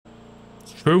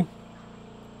It's true.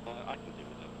 I can do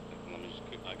with that. Let me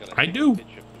just, I do.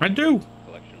 I do.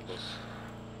 Collection book.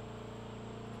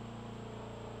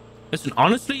 Listen,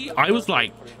 honestly, I was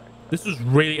like, this was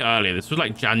really early. This was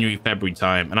like January, February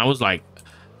time. And I was like,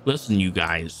 listen, you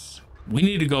guys, we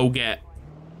need to go get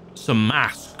some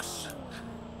masks.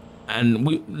 And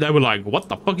they were like, what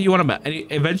the fuck are you on about?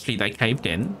 And eventually they caved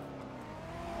in.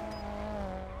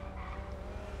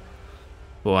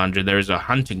 400, there is a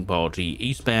hunting party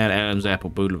eastbound Adams Apple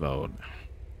Boulevard.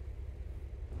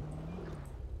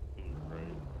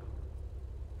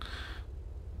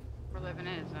 We're living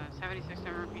is 76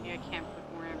 MRPD. I can't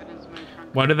put more evidence in my trunk.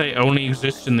 Why do they only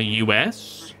exist in the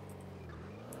US?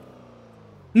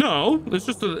 No, it's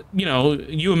just that, you know,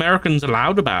 you Americans are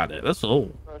loud about it. That's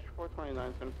all.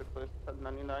 429 took place at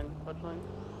 99 touchline.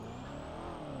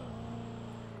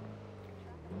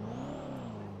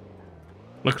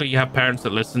 Luckily, you have parents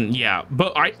that listen. Yeah,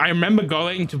 but I remember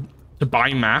going to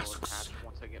buy masks,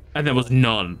 and there was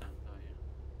none.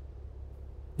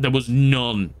 There was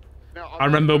none. I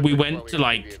remember we went to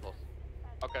like.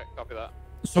 Okay, copy that.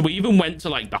 So we even went to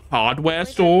like the hardware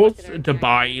stores to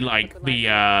buy like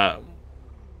the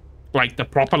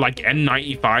proper like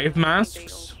N95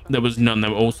 masks. There was none. They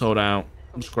were all sold out.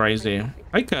 It was crazy.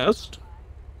 I cursed.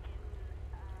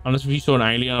 Unless if you saw an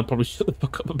alien, I'd probably shut the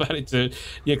fuck up about it too.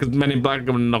 Yeah, because Men in Black are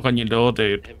gonna knock on your door,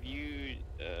 dude. Have you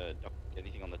done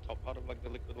anything on the top part of like the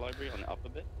liquid library, on the upper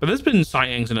bit? But there's been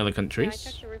sightings in other countries. Yeah,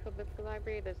 I checked the roof of the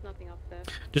library. There's nothing up there.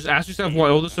 Just ask yourself why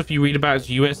all the stuff you read about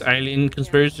is U.S. alien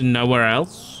conspiracy and nowhere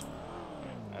else.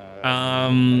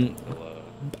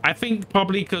 I think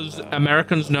probably because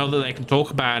Americans know that they can talk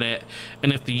about it,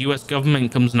 and if the U.S.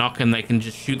 government comes knocking, they can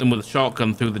just shoot them with a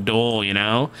shotgun through the door, you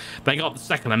know? They got the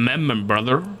Second Amendment,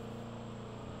 brother.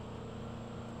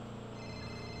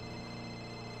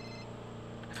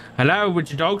 Hello,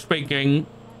 Richard Dog speaking.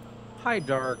 Hi,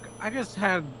 Dark. I just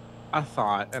had a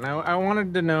thought, and I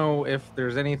wanted to know if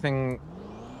there's anything...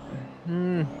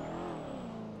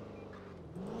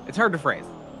 It's hard to phrase.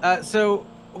 So,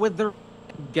 with the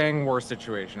gang war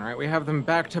situation, right? We have them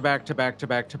back to back to back to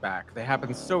back to back. They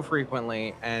happen so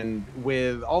frequently, and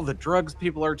with all the drugs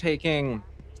people are taking,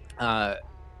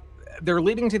 they're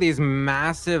leading to these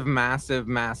massive, massive,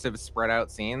 massive spread out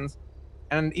scenes.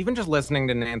 And even just listening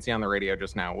to Nancy on the radio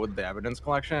just now with the evidence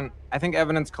collection, I think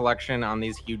evidence collection on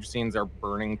these huge scenes are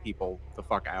burning people the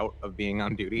fuck out of being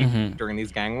on duty during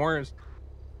these gang wars.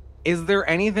 Is there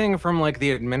anything from like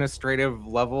the administrative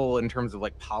level in terms of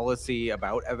like policy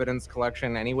about evidence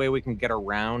collection? Any way we can get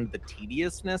around the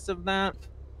tediousness of that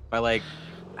by like,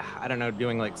 I don't know,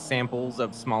 doing like samples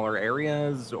of smaller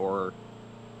areas or...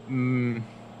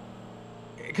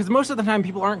 Because most of the time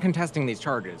people aren't contesting these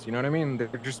charges, you know what I mean? They're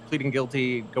just pleading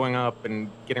guilty, going up and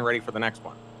getting ready for the next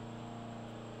one.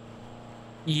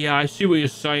 Yeah, I see what you're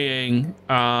saying.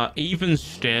 Even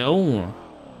still,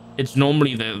 it's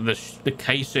normally the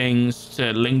casings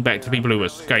to link back to people who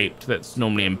escaped that's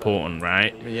normally important,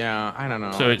 right? Yeah, I don't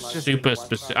know. So it's just super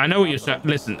specific. I know what you're saying.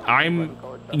 Listen,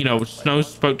 you know, Snow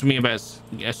spoke to me about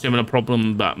a similar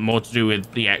problem, but more to do with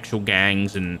the actual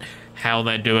gangs and how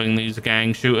they're doing these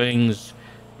gang shootings.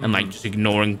 And like just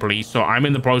ignoring police. So I'm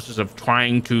in the process of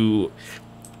trying to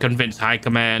convince high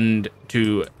command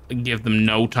to give them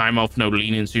no time off, no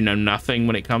leniency, no nothing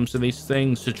when it comes to these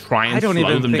things to try and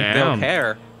slow them down. I don't even think they'll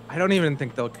care. I don't even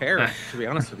think they'll care, to be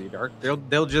honest with you, Dark. They'll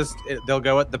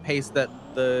go at the pace that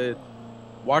the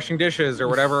washing dishes or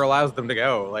whatever allows them to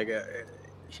go. Like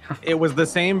it was the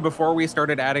same before we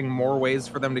started adding more ways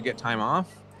for them to get time off,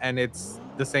 and it's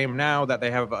the same now that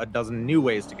they have a dozen new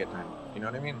ways to get time off. You know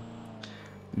what I mean?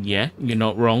 Yeah, you're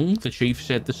not wrong. The chief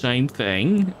said the same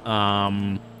thing.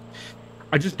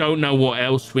 I just don't know what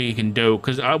else we can do,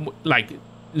 because I'm like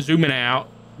zooming out,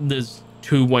 there's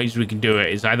two ways we can do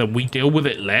it. Is either we deal with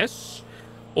it less,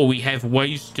 or we have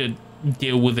ways to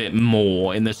deal with it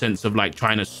more in the sense of like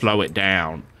trying to slow it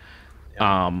down.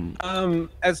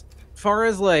 As far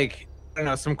as like, I don't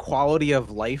know, some quality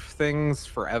of life things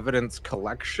for evidence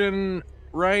collection,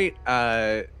 right?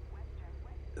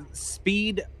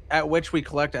 Speed at which we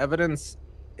collect evidence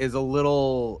is a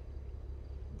little,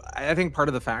 I think, part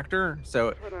of the factor.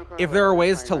 So if there are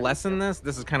ways to lessen this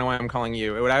is kind of why I'm calling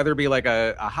you. It would either be like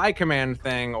a high command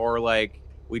thing, or like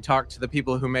we talk to the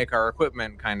people who make our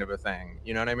equipment kind of a thing.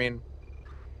 You know what I mean?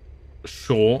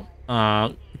 Sure.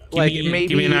 Give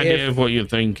me an idea of what you're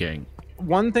thinking.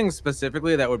 One thing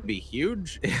specifically that would be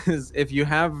huge is if you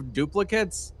have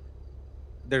duplicates,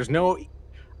 there's no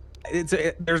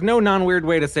non-weird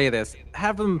way to say this.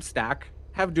 Have them stack.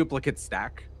 Have duplicates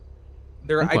stack.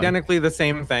 They're identically the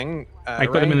same thing. I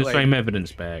put them in the same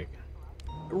evidence bag.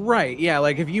 Right. Yeah.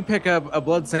 Like if you pick up a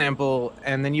blood sample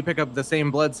and then you pick up the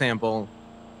same blood sample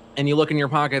and you look in your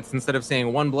pockets, instead of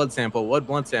seeing one blood sample,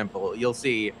 you'll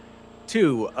see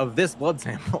 2 of this blood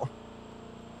sample.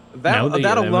 No, That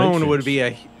that makes alone would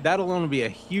sense. be a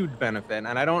huge benefit.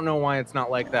 And I don't know why it's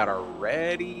not like that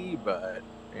already, but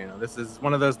this is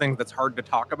one of those things that's hard to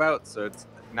talk about, so it's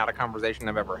not a conversation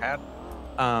I've ever had.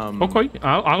 Okay,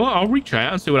 I'll reach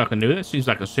out and see what I can do. That seems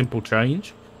like a simple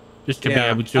change, just to be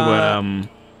Yeah. able to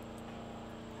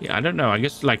yeah, I don't know. I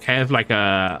guess like have like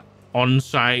a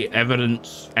on-site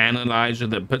evidence analyzer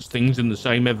that puts things in the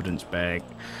same evidence bag.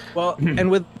 Well, and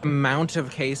with the amount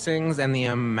of casings and the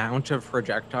amount of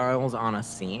projectiles on a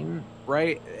scene,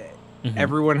 right?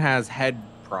 Everyone has head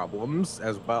problems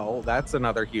as well. That's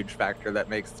another huge factor that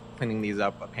makes cleaning these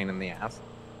up a pain in the ass.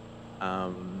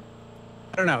 I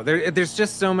don't know. There's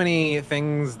just so many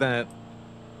things that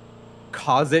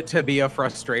cause it to be a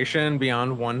frustration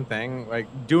beyond one thing. Like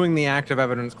doing the active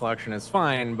evidence collection is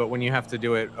fine, but when you have to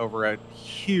do it over a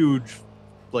huge,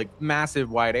 like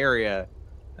massive wide area,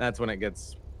 that's when it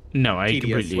gets No, I tedious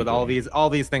completely with agree. all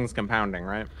these things compounding,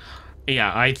 right?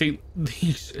 Yeah, I think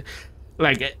these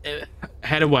like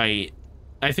head away.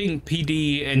 I think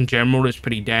PD in general is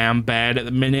pretty damn bad at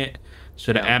the minute.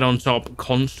 So to add on top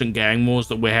constant gang wars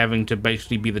that we're having to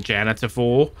basically be the janitor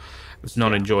for, it's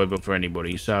not enjoyable for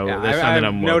anybody. So that's something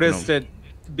I've I'm working noticed on. it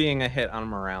being a hit on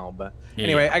morale. But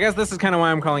anyway, Yeah. I guess this is kind of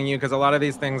why I'm calling you, because a lot of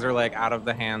these things are like out of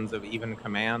the hands of even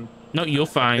command. No, you're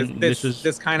Like fine. This is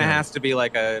this kind of has to be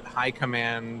like a high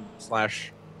command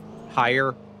 /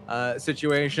 higher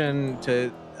situation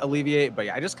to alleviate. But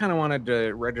yeah, I just kind of wanted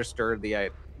to register the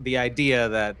idea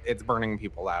that it's burning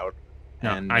people out.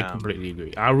 No, And I completely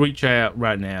agree. I'll reach out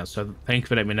right now. So thank you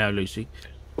for letting me know, Lucy.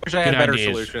 wish I Good had better ideas.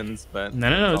 solutions, but No,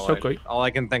 that's it's okay. all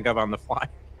I can think of on the fly.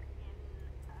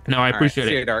 No, I appreciate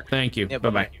See it. you, Dark. Thank you. Yeah, Bye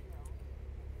bye-bye. bye.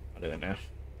 I'll do that now.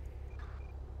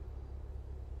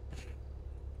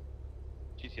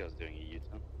 GTR's doing a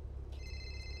U-turn.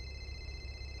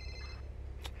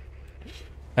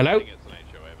 Hello. It's an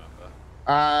HOA member.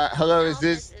 Hello, is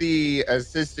this the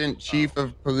Assistant Chief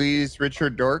of Police,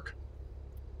 Richard Dork?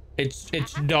 It's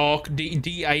Dark,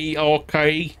 DARK.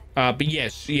 But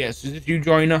yes. Is it you,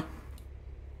 Joiner?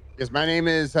 Yes, my name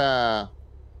is Trevor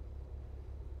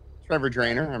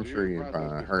Drainer. I'm sure you've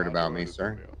heard about me,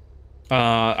 sir.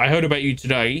 I heard about you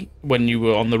today when you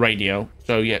were on the radio.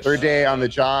 So yes. 3rd day on the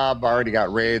job. Already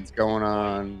got raids going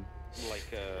on. Like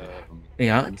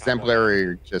Yeah.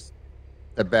 Exemplary, just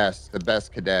the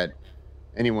best cadet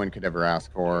anyone could ever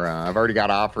ask for. I've already got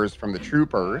offers from the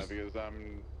troopers.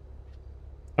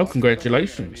 Oh,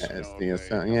 congratulations.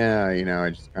 Yeah, I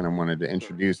just kind of wanted to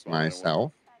introduce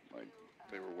myself.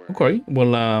 Okay.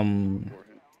 Well,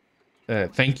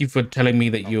 thank you for telling me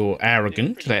that you're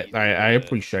arrogant. That I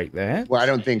appreciate that. Well, I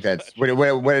don't think that's what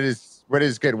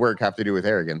does good work have to do with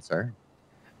arrogance, sir?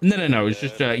 No. It's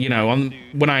just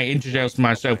when I introduce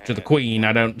myself to the Queen,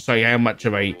 I don't say how much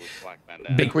of a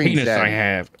big penis I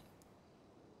have.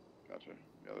 Gotcha.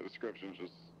 Yeah, the description's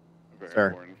just very Sir.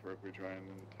 important for if we try and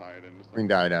tie it into Queen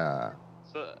died not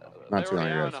too long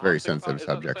ago. It's a very sensitive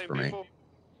subject for me.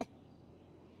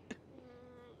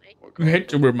 You had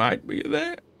to remind me of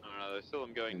that. I don't know, they still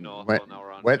am going north What? on our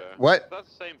rancho. What? That's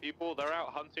the same people. They're out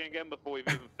hunting again before we've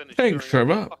even finished. Thanks,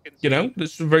 Trevor.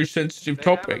 This is a very sensitive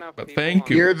topic, but thank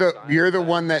you. You're the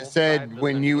one that said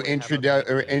when you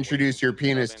introduce your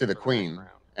penis to the Queen,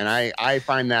 and I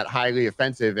find that highly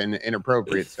offensive and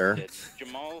inappropriate, sir.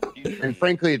 And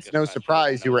frankly, it's no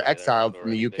surprise you were exiled from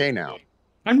the UK now.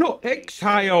 I'm not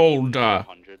exiled.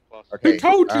 Okay, Who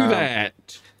told you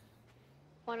that?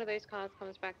 One of those cards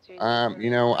comes back to you.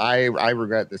 I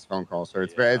regret this phone call, sir.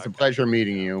 It's a pleasure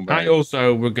meeting you. But I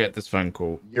also regret this phone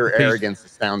call. Your arrogance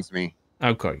astounds me.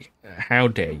 Okay, how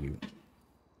dare you?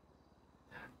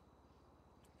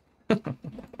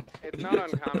 It's not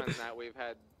uncommon that we've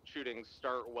had shootings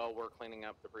start while we're cleaning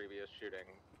up the previous shooting,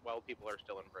 while people are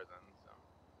still in prison. So.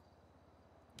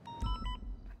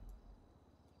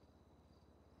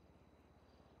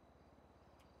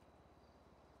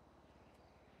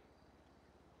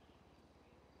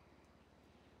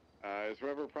 Is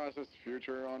whoever processed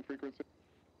future on frequency?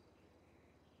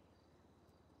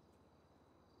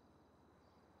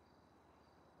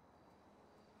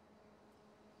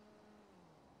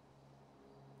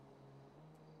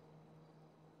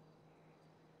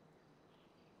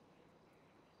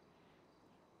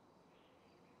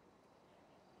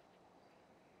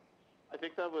 I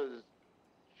think that was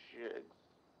Jigs.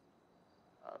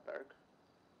 Dark.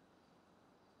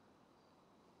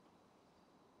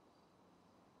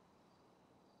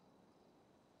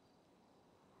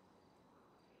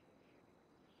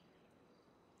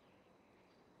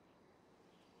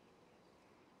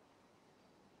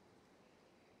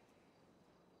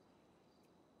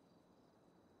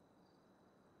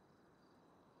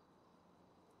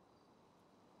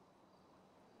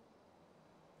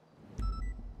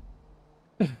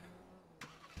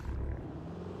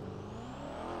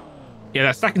 Yeah,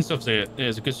 that stacking stuff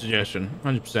is a good suggestion.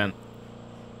 100%.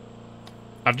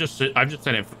 I've just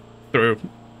sent it through.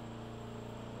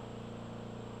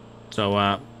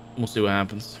 So we'll see what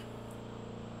happens.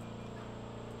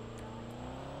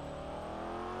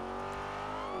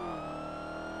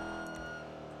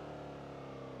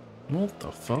 What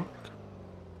the fuck?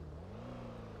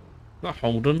 Is that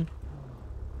Holden?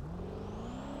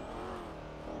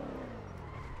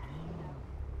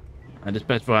 I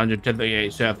dispatched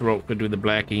 41038 South Rockford with the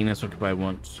Black Enos occupied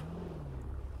once.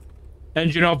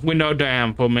 Engine off, window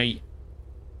down for me.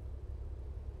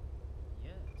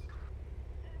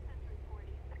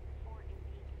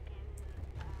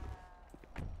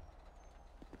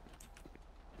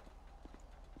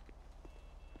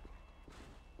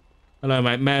 Hello,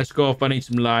 mate. Mask off. I need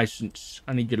some license.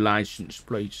 I need your license,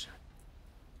 please.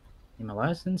 Need my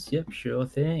license? Yep, sure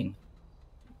thing.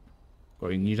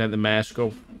 Well, can you take the mask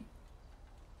off?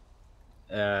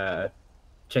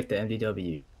 Check the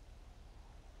MDW.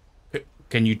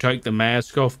 Can you take the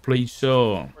mask off, please,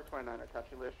 sir? 429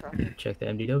 Apache Lewis traffic. Check the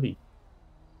MDW.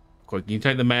 Quick, can you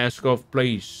take the mask off,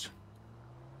 please?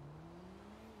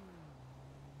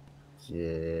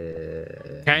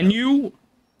 Yeah. Can you?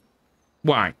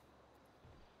 Why?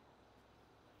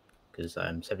 Because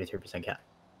I'm 73% cat.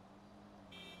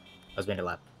 I was made a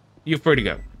lap. You're free to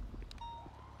go.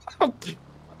 Okay.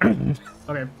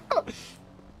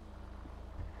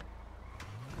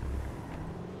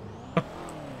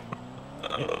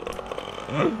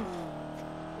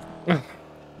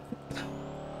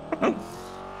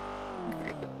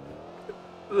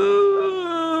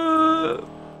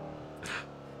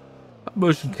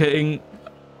 Motion King.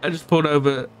 I just pulled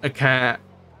over a cat,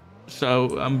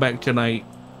 so I'm back tonight.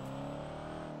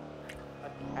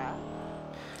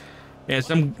 Yeah,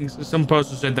 some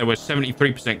posters said they were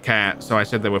 73% cat, so I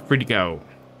said they were free to go.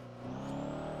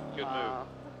 Good move.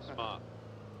 Smart.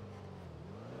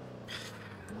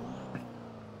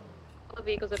 All the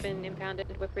vehicles have been impounded.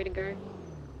 We're free to go.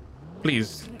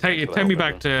 Please take me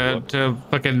back to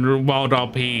fucking Wild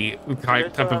RP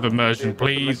type of immersion,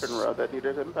 please. Road that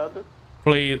needed impounded?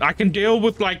 Please, I can deal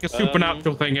with like a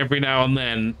supernatural thing every now and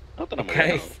then.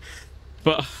 Okay,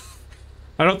 but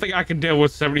I don't think I can deal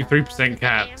with 73%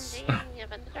 cats.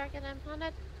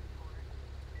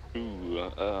 Ooh,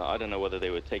 I don't know whether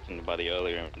they were taken by the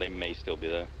earlier. They may still be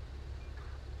there.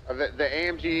 The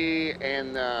AMG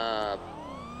and the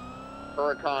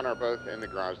Huracan are both in the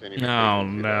garage. Oh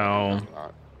no.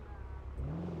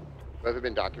 Both have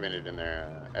been documented and their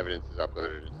evidence is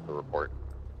uploaded into the report.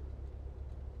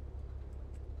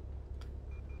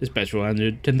 Dispatch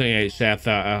 100,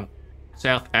 1038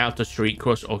 South Outer Street,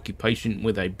 cross occupation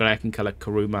with a black and colour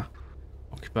Karuma.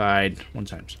 Occupied 1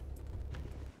 times.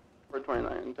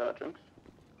 429 Vod Jun.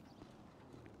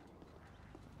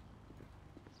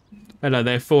 Hello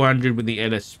there, 400 with the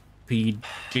LSPG.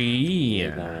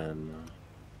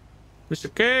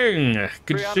 Mr. King,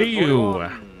 good to see you. Where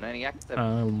you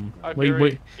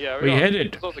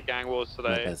headed? There's lots of gang wars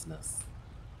today. Business.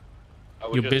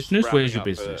 Your business? Where's your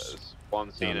business?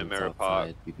 One scene in Mirror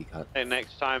Park. And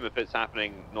next time, if it's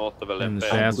happening north of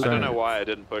Olympic, I don't know why I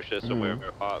didn't push this when we were in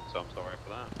Mirror Park, so I'm sorry for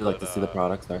that. You like to see the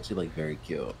products? They're actually like very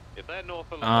cute. If they're north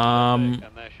of Olympic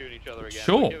and they're shooting each other again,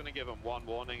 sure. we're going to give them one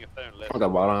warning. If they don't listen, Okay,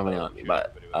 well, I don't have any on me,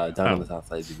 but down on the south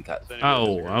side, BB cuts.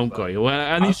 Oh, okay. Well,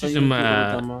 I need some.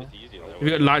 Have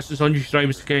you got license on you today,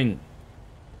 Mr. King?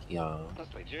 Yeah.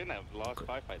 During that last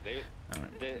firefight,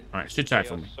 Alright, sit tight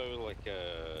for me. So like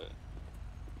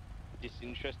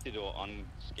disinterested or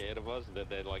unscared of us that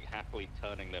they're like happily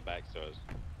turning their backs to us.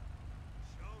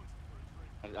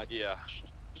 Yeah,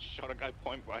 shot a guy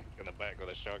point blank in the back with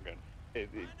a shotgun. That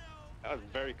was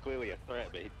very clearly a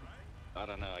threat, but I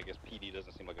don't know. I guess PD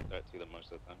doesn't seem like a threat to them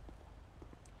most of the time.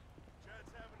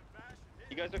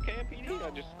 You guys okay at PD?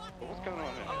 What's going on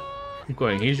here?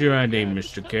 Okay, here's your ID,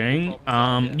 Mr. King.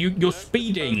 You're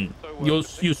speeding. You're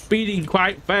speeding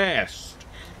quite fast.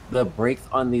 The brakes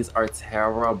on these are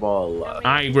terrible.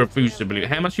 I refuse to believe it.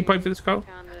 How much you pay for this car?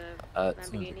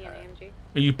 200K.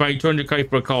 You paid 200K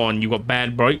for a car and you got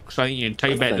bad brakes. I think you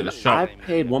take back to the shop. I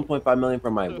paid 1.5 million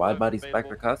for my wide body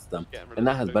Spectre Custom, and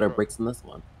that has better brakes than this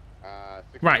one.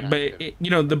 Right, but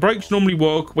the brakes normally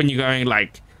work when you're going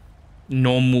like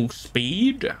normal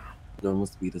speed. Normal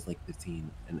speed is like 15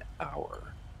 an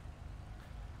hour.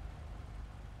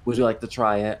 Would you like to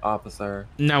try it, officer?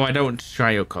 No, I don't want to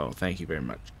try your car. Thank you very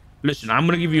much. Listen, I'm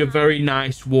going to give you a very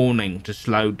nice warning to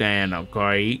slow down,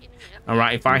 okay? All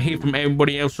right, if I hear from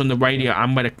everybody else on the radio,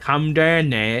 I'm going to come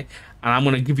down there and I'm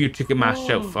going to give you a ticket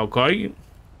myself, okay?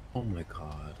 Oh my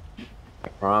god. I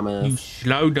promise. You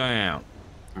slow down.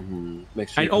 Make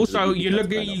sure And you come to the also, BB you cuts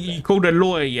look at right up you there. called a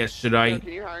lawyer yesterday. Can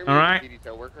you hire me All as right. a PD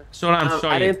tail worker? That's all I'm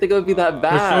saying. I didn't think it would be that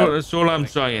bad. That's all I'm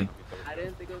saying. I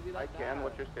didn't think it would be I that can. bad.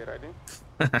 What's your state ID?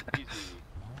 Easy.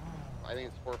 I think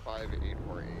it's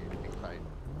 45848. Hang tight.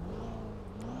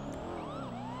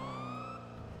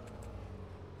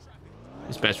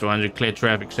 Dispatch 100, clear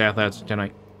traffic south out to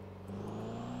tonight.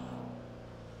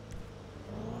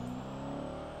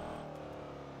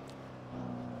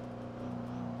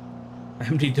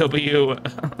 MDW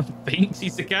thinks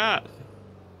he's a cat.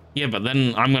 Yeah, but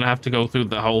then I'm gonna have to go through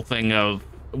the whole thing of,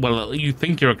 well, you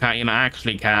think you're a cat, you're not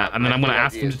actually a cat, and then I'm gonna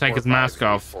ask him to take his mask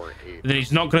off. Then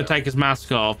he's not gonna take his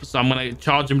mask off, so I'm gonna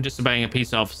charge him disobeying a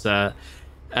peace officer,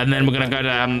 and then we're gonna go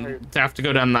down, have to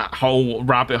go down that whole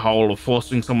rabbit hole of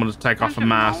forcing someone to take off a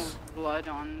mask. Blood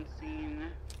on scene.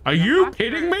 Are you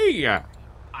kidding me? I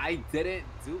didn't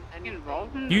do anything.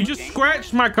 Involved in You the just gang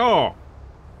scratched my car.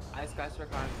 I scratched your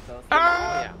car.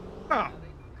 Ah!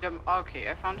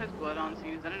 Okay, I found his blood on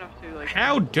scene. Is that enough to like?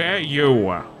 How dare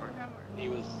you? He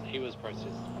was processed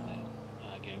from that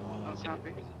gang while I was in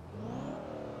prison.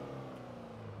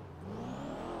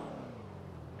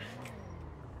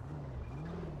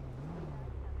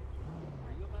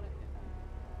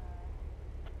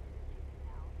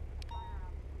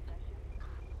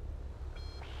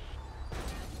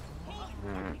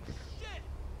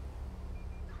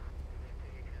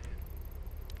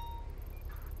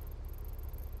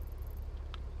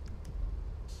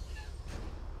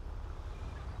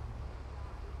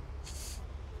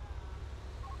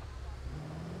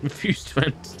 Refuse to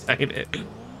entertain it.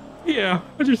 Yeah,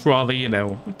 I'd just rather, you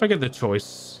know, if I get the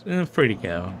choice, free to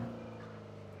go.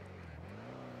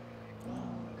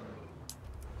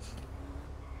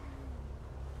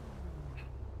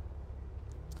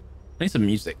 I need some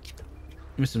music.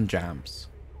 Give me some jams.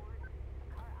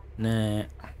 Nah.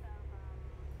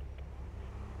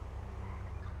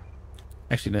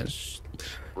 Actually, let's...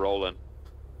 Rolling.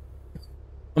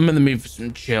 I'm in the mood for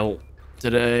some chill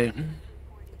today.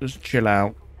 Just chill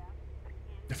out.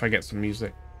 If I get some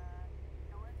music.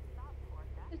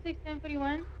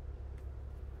 61041.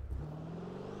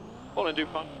 Rolling, do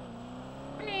fun.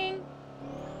 Morning.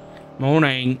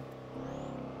 Morning.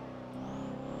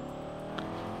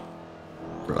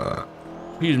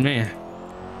 Excuse me.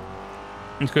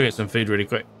 Let's go get some food really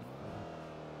quick.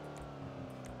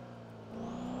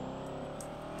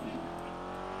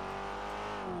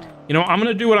 You know, I'm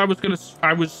gonna do what I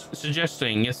was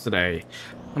suggesting yesterday.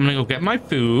 I'm gonna go get my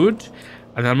food,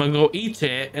 and then I'm gonna go eat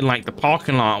it in like the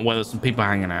parking lot where there's some people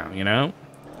hanging out. You know,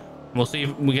 we'll see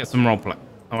if we get some roleplay.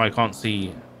 Oh, I can't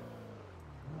see.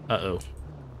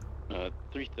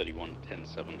 331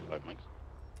 1075 Mike.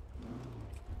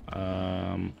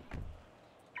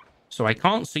 So I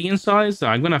can't see inside, so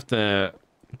I'm gonna have to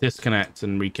disconnect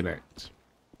and reconnect.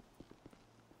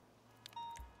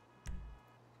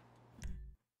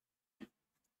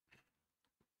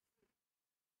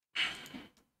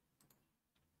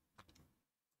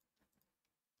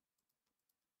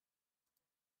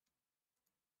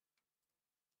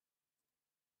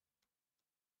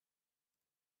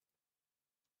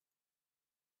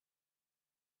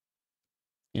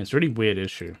 Yeah, it's a really weird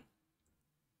issue.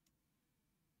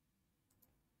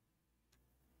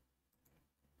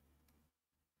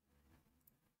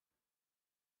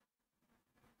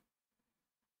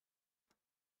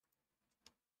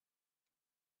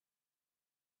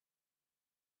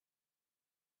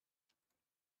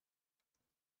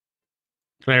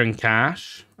 Clearing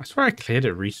cache. I swear I cleared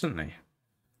it recently.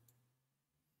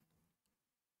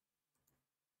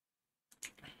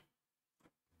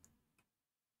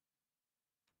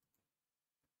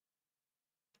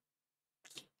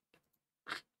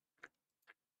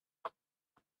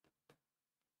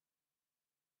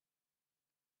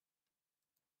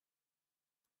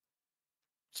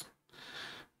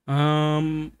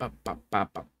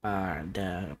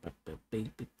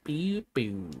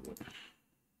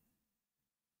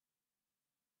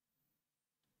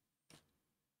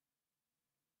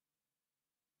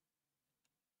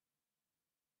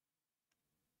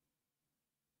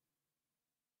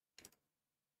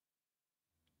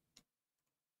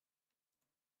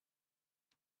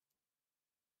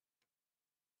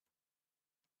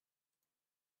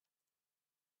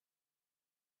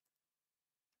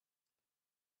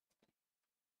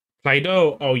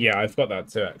 Play-Doh? Oh yeah, I've got that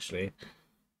too actually.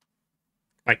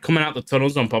 Like coming out the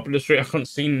tunnels on Popular Street, I couldn't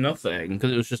see nothing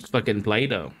because it was just fucking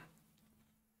Play-Doh.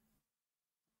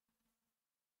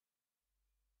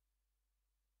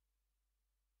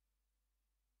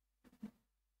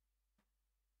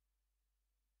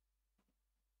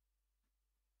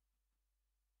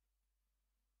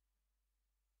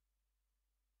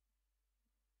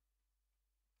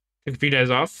 Took a few days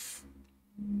off.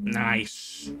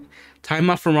 Nice. Time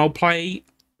off from roleplay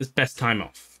is best time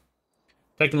off.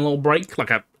 Taking a little break,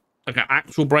 like an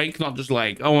actual break, not just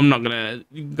like, oh, I'm not gonna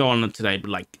go on today,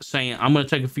 but like saying I'm gonna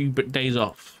take a few days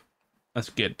off. That's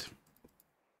good.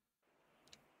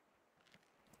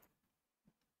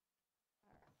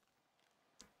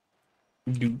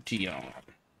 Duty on.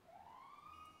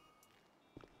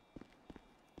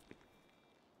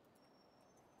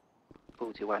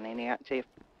 41 any active.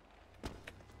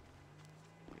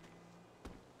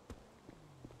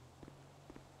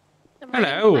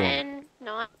 Hello.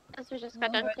 No, we just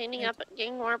got done cleaning up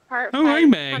Gang War Part Oh, hey,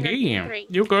 Maggie.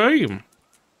 You okay?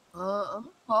 I'm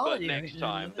But next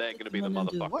time, they're going to be the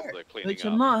motherfuckers that are cleaning which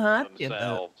up I'm not happy about.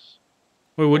 themselves.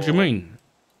 Wait, what do you mean?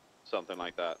 Something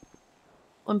like that.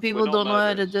 When people don't know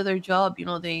how to do their job, you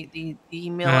know, they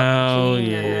email Oh, up the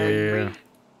chain yeah.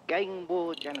 Gang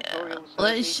war, janitorial.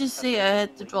 Let's just say I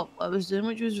had to drop what I was doing,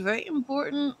 which was very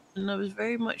important, and I was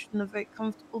very much in a very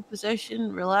comfortable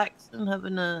position, relaxing,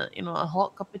 having a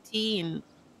hot cup of tea, and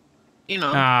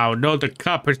Oh, not the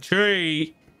cup of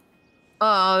tea. Oh,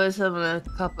 I was having a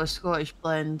cup of Scottish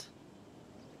blend.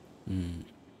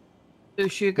 No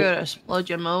sugar, a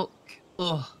splodge of milk.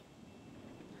 Ugh.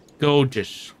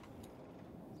 Gorgeous.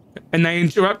 And they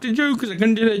interrupted you because I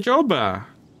couldn't do the job.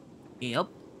 Yep.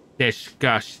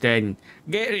 Disgusting.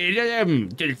 Get rid of them.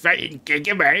 Just fucking kick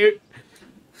them out.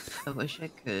 I wish I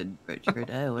could, Richard.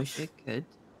 I wish I could.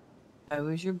 How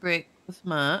was your break with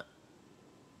Matt?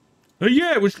 Oh,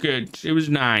 yeah, it was good. It was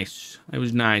nice. It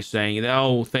was nice saying the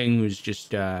whole thing was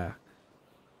just it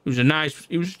was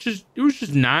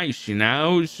just nice, you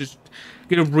know. It was just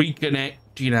gonna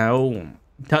reconnect, you know,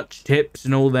 touch tips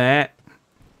and all that.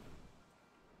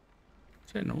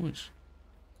 What's that noise?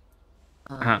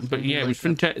 But yeah, it was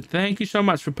fantastic. Thank you so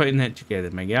much for putting that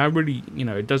together, Maggie. I really, you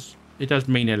know, it does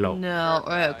mean a lot. No,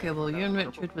 right, okay, well, you and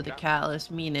Richard were the catalyst.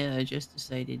 Me and Anna just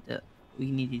decided that we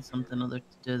needed something other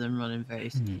to do than running very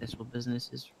successful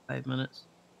businesses for 5 minutes.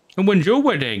 And when's your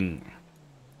wedding?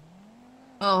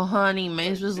 Oh, honey,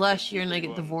 mine was last year and I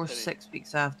get divorced 6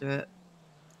 weeks after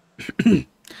it.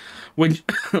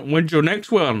 When's your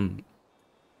next one?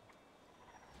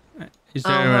 Is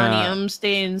there, honey, I'm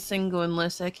staying single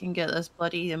unless I can get this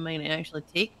buddy that might actually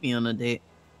take me on a date.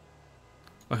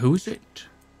 Who is it?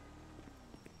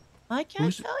 I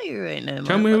can't tell you right now.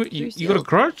 Tell me, you got a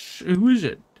crush? Who is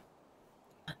it?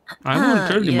 I won't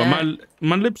tell you, but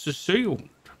my lips are sealed.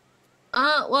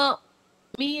 Well,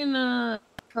 me and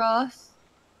Cross.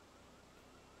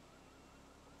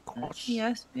 He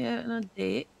asked me out on a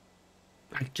date.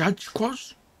 Like Judge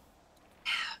Cross?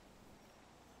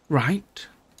 Right.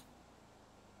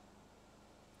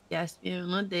 He asked me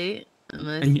on a date, and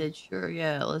I said, sure,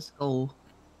 yeah, let's go.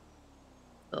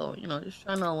 So, you know, just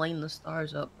trying to align the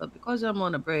stars up. But because I'm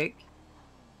on a break,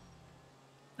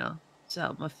 you know,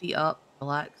 set my feet up,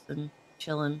 relaxing,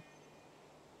 chilling.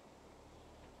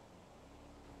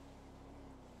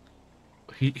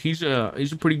 He's a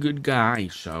pretty good guy,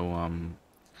 so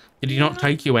did he not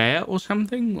take you out or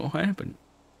something? What happened?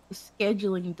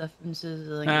 Scheduling differences,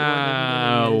 like,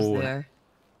 is there.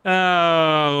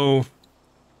 Oh.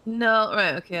 No,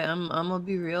 right, okay, I'm gonna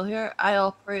be real here. I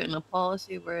operate in a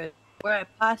policy where I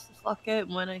pass the fuck out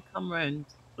when I come round,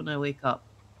 when I wake up.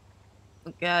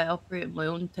 Okay, I operate in my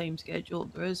own time schedule.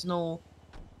 There is no,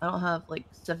 I don't have like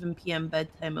 7 p.m.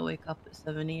 bedtime, I wake up at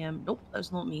 7 a.m. Nope,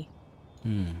 that's not me.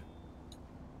 I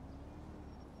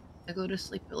go to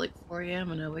sleep at like 4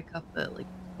 a.m. and I wake up at like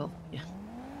 12 p.m.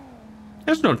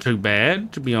 That's not too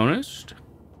bad, to be honest.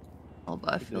 Oh,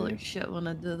 but I feel like shit when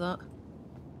I do that.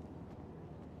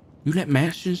 You let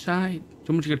masks inside?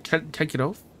 Someone's gonna take it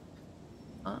off?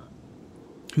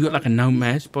 You got like a no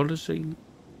mask policy?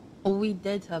 Oh, we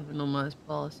did have a no mask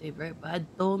policy, right? But I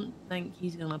don't think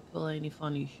he's gonna pull any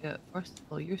funny shit. First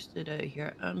of all, you're stood out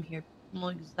here. I'm here. I know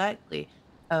exactly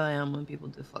how I am when people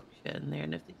do fuck shit in there.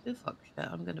 And if they do fuck shit,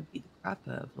 I'm gonna beat the crap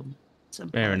out of them.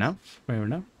 Simple. Fair enough. Fair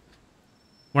enough.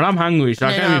 Well, I'm hungry, so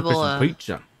I can't even put some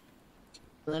pizza.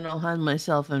 Then I'll hand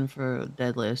myself in for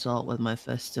deadly assault with my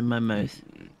fists in my mouth.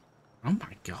 Oh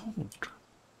my god.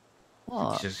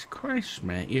 What? Jesus Christ,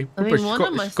 mate. You're I mean, one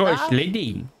of my Scottish staff,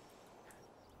 lady.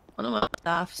 One of my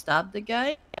staff stabbed the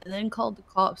guy and then called the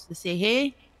cops to say,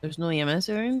 hey, there's no EMS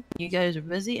around. You guys are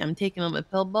busy. I'm taking him a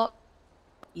pill box.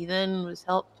 He then was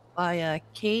helped by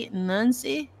Kate and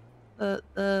Nancy at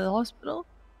the hospital.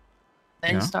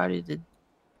 Then started to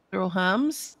throw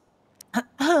hams.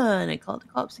 And I called the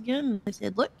cops again. I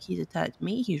said, look, he's attacked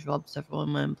me. He's robbed several of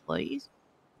my employees.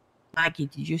 Maggie,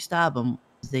 did you stab him?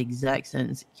 It's the exact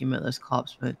sentence that came out of this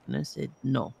cop's mouth. And I said,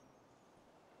 no.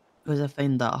 Because I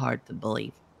find that hard to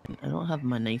believe. I don't have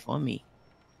my knife on me.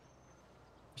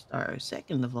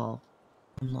 Second of all,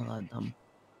 I'm not that dumb.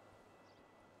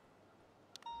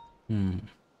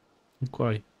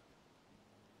 Okay.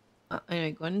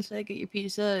 Anyway, go ahead and say get your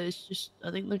pizza. It's just,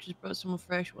 I think they just brought some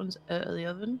fresh ones out of the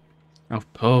oven. Oh,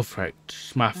 perfect.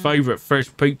 It's my favorite fresh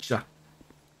pizza.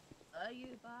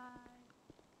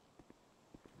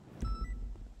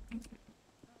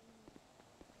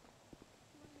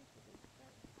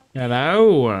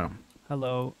 Hello.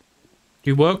 Hello. Do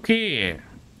you work here?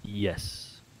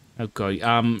 Yes. Okay.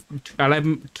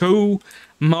 2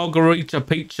 margarita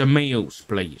pizza meals,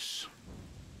 please.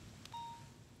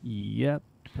 Yep.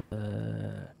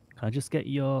 Can I just get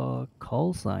your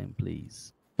call sign,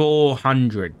 please?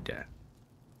 400.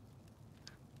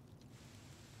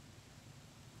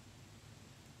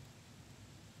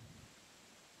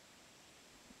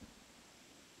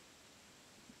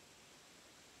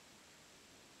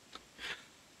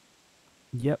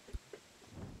 Yep.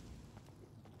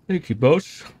 Thank you,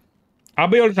 boss. I'll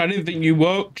be honest, I didn't think you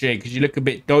worked here because you look a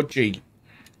bit dodgy.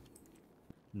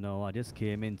 No, I just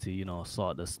came in to,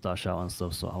 sort the stash out and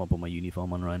stuff, so I'm gonna put my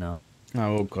uniform on right now.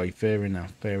 Oh, okay. Fair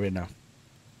enough. Fair enough.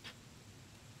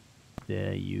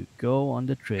 There you go, on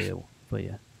the trail for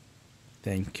you.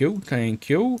 Thank you. Thank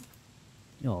you.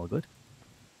 You're all good.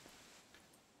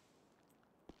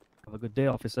 Have a good day,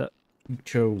 officer. You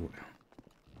too.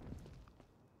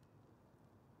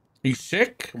 You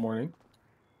sick? Good morning.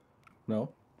 No.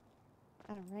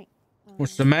 All right.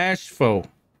 What's the mask for?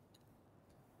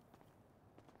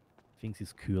 Thinks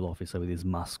he's cool, officer, with his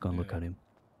mask on. Look at him.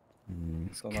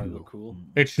 It's Sound like look cool.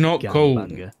 It's not cool.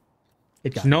 Gangbanger.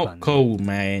 It's not cool,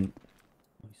 man.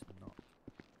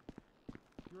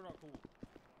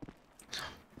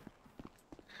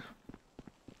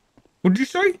 What'd you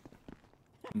say?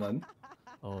 None.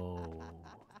 Oh.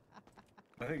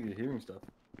 I think you're hearing stuff.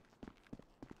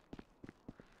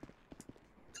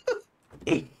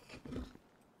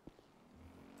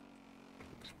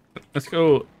 Let's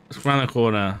go around the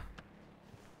corner.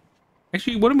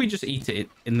 Actually, why don't we just eat it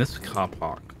in this car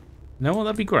park? You know what?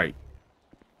 That'd be great.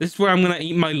 This is where I'm gonna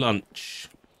eat my lunch.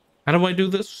 How do I do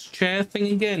this chair thing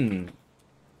again?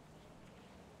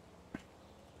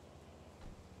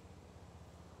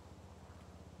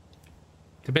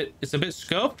 It's a bit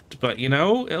scuffed, but you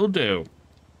know, it'll do.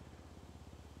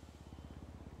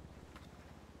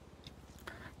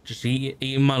 Just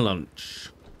eating my lunch.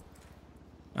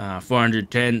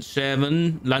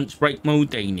 410.7 lunch break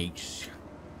martinis.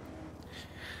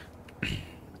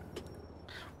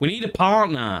 We need a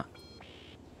partner.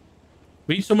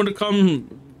 We need someone to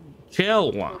come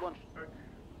chill.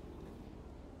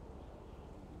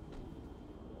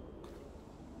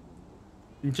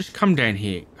 Just come down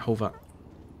here, Hova.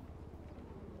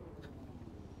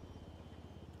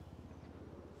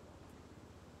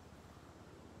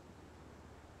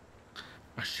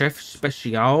 A chef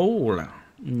special.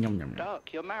 Yum, yum.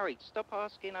 Doc, you're married. Stop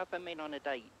asking other men on a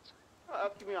date.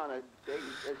 Asking me on a date.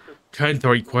 It's just...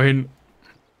 10-3, Quinn.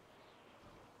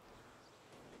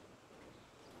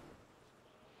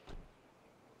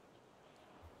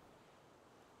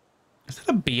 Is that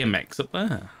a BMX up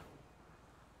there?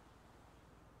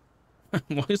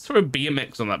 Why is there a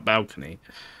BMX on that balcony?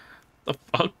 The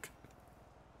fuck?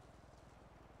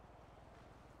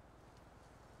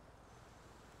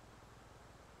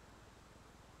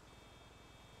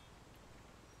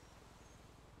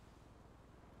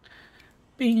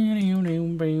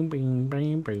 Bing, bing, bing,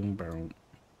 bing, bing, bing.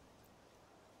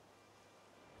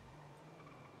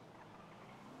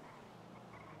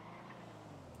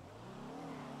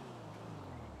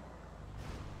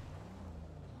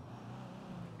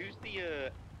 Who's the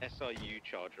SRU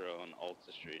charger on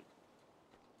Alta Street?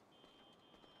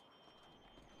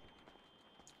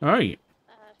 Alright.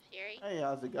 Fury. Hey,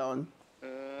 how's it going?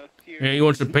 Fury. Yeah, you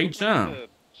want some pizza?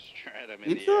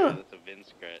 Pizza? That's a Vin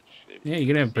scratch. Yeah, you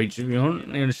can have pizza if you want.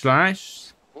 You want a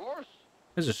slice? Of course.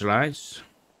 There's a slice.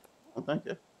 Oh, thank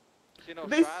you. You know, Do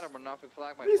they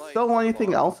sell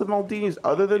anything else in Maldives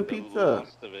other than pizza?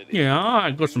 Yeah,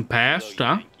 I got some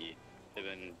pasta.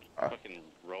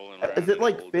 Is it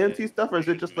like fancy stuff or is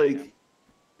it just like,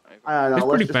 I don't know, It's let's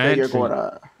pretty just say you're fancy. going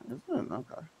to... Is it?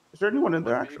 Okay. Is there anyone in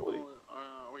there actually?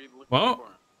 What?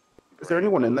 Is there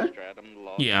anyone in there?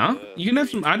 Yeah, you can have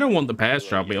some. I don't want the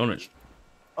pasta, I'll be honest.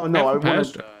 Oh no, I Have want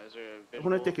pasta.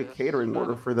 to take a catering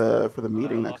order for the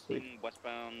meeting next week.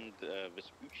 Westbound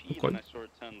Vespucci, Okay. and I saw it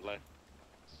turn left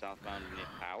southbound near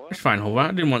Power. It's fine, Hova.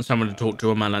 I didn't want someone to talk to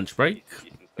on my lunch break.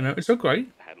 You know, it's okay.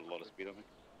 I had a lot of speed on me.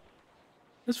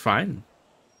 It's fine.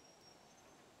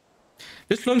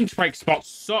 This lunch break spot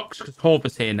sucks because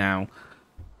Hova's here now.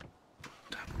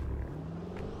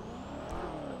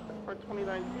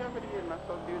 29, do you have any EMS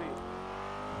on duty?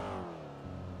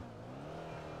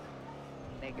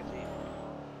 Negative.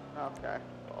 Okay,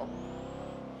 well.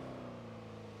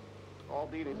 All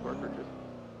duties work are just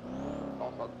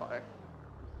also on fire.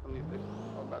 Some need to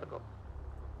medical.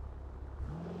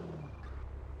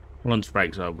 Lunch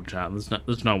break's over, chat.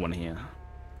 There's no one here.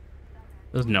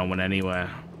 There's no one anywhere.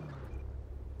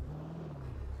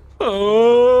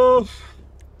 Oh.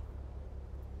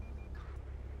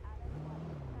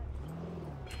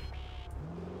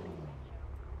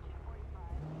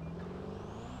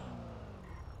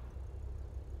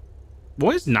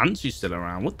 Why is Nancy still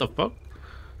around? What the fuck?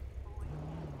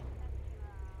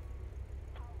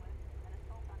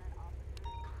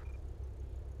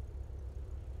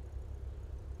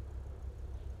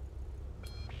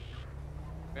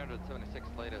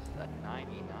 latest at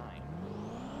 99.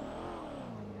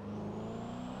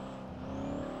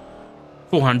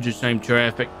 400 same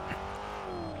traffic.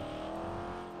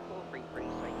 433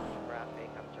 same traffic.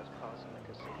 I'm just passing the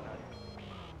casino.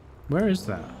 Where is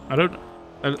that? I don't.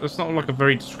 It's not like a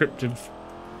very descriptive.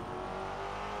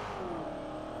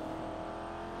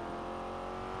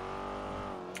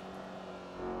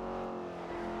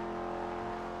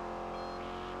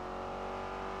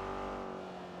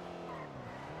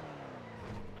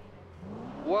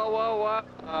 Whoa.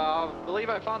 I believe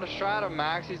I found a Strata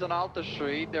Max. He's on Alta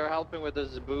Street. They're helping with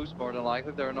this boost more than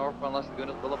likely. They're northbound Las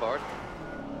Lagunas Boulevard.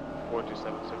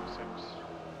 42766.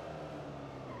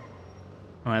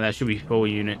 All right, that should be 4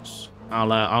 units.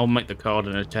 I'll make the card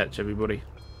and attach everybody.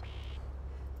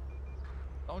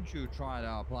 Don't you try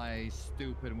to play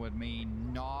stupid with me,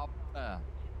 knob.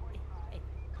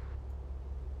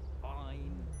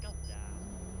 Fine.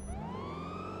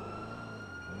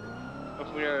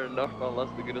 We are northbound Las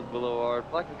Lagunas Boulevard.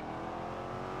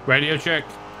 Radio check.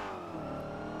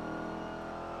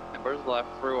 Members left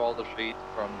through all the streets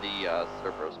from the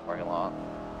Cerberus parking lot.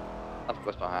 That's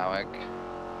westbound Hawick.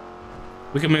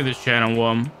 We can move this channel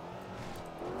 1.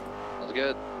 That's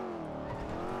good.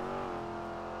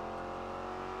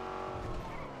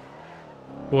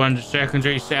 .400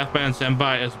 secondary southbound St.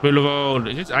 Vitus Boulevard.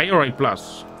 Is this A or A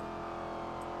plus?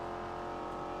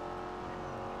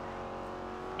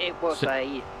 It was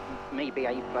maybe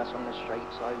A plus on the street,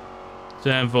 so.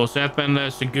 7-4 southbound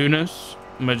Las Lagunas.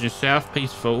 Emerging south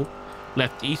peaceful.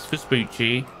 Left east for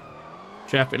Vespucci.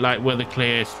 Traffic light weather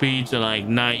clear. Speeds are like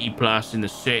 90 plus in the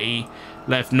city.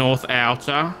 Left north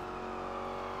outer.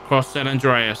 Cross San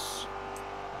Andreas.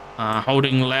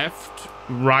 Holding left.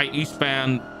 Right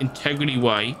eastbound Integrity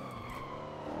Way.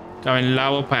 Going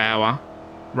lower power.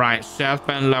 Right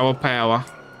southbound lower power.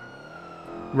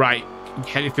 Right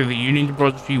heading through the Union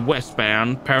Depository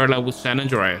westbound parallel with San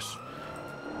Andreas.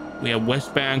 We have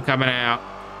westbound coming out.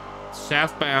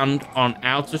 Southbound on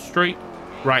Alta Street.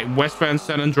 Right westbound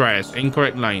San Andreas.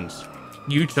 Incorrect lanes.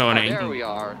 U-turning. Oh, there we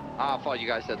are. I thought you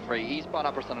guys said 3. Eastbound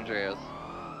Upper San Andreas.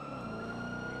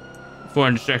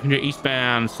 400 secondary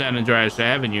eastbound San Andreas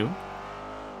Avenue.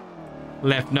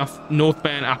 Left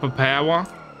northbound Upper Power.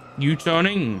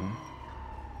 U-turning.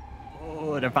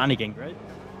 Oh, they're panicking, right?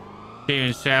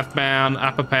 Here southbound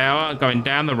Upper Power, going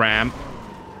down the ramp.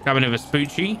 Coming to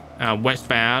Vespucci,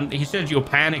 westbound. He said you're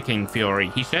panicking, Fury.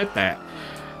 He said that.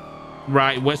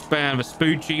 Right westbound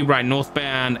Vespucci, right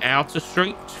northbound Alta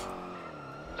Street.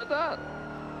 Said that?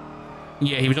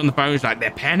 Yeah, he was on the phone. He's like,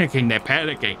 they're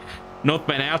panicking.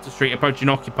 Northbound Alta Street, approaching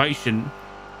occupation.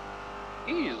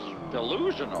 He's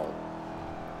delusional.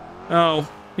 Oh,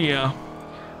 yeah.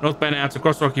 Northbound Alta,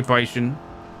 cross occupation.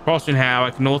 Crossing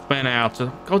Howick, northbound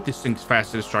Alta. God, this thing's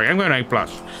fast as a straight. I'm going A+.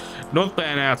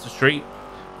 Northbound Alta Street.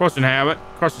 Crossing Howick,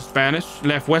 crossing Spanish.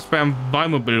 Left westbound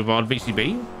Weimar Boulevard,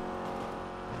 VCB.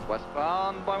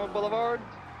 Westbound Weimar Boulevard.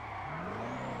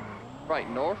 Right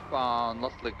northbound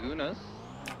Las Lagunas.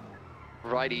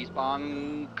 Right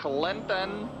eastbound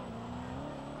Clinton.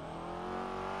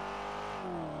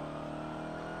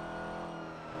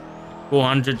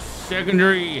 .400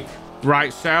 secondary.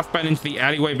 Right southbound into the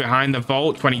alleyway behind the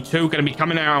vault. 22 going to be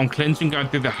coming out on Clinton, going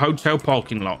through the hotel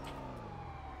parking lot.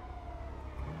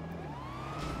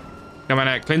 Coming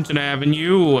out Clinton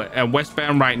Avenue,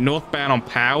 westbound right northbound on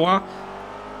Power.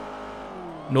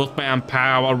 Northbound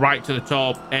Power right to the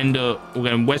top end of, we're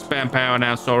going westbound Power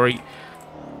now, sorry.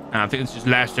 I think this is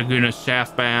Las Lagunas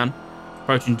southbound.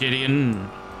 Approaching Didion.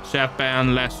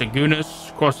 Southbound Las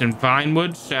Lagunas. Crossing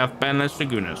Vinewood. Southbound Las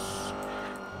Lagunas.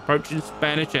 Approaching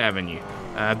Spanish Avenue.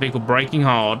 Vehicle braking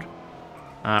hard.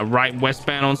 Right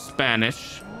westbound on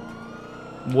Spanish.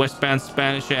 Westbound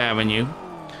Spanish Avenue.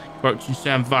 Approaching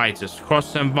San Vitus.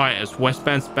 Cross San Vitus.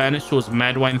 Westbound Spanish towards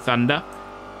Madwayne Thunder.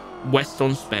 West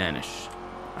on Spanish.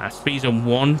 Speeds on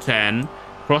 110.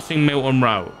 Crossing Milton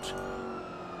Road.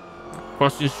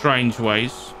 Crossing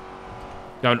Strangeways.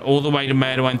 Going all the way to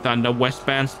Madway and Thunder,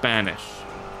 westbound Spanish.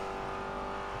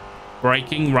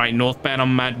 Braking right northbound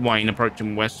on Mad Wayne,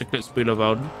 approaching West Eclipse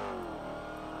Boulevard.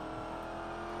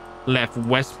 Left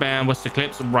westbound West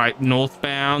Eclipse, right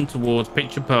northbound towards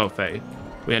Picture Perfect.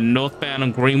 We are northbound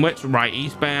on Greenwich, right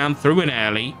eastbound through an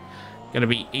alley. Gonna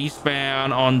be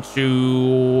eastbound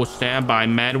onto standby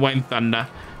Mad Wayne Thunder.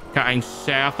 Cutting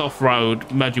south off road,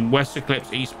 merging West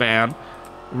Eclipse eastbound.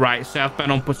 Right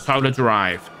southbound on Portola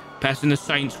Drive. Passing the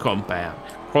Saints compound.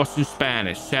 Crossing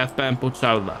Spanish, southbound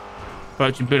Portola.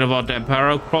 Approaching Boulevard del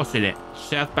Perro, crossing it,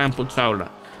 southbound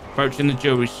Portola. Approaching the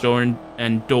jewelry store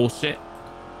in Dorset.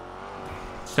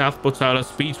 South Portola,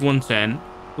 speeds 110,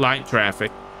 light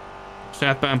traffic.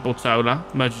 Southbound Portola,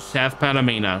 merges South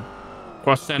Palomino.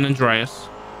 Cross San Andreas.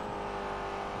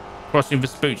 Crossing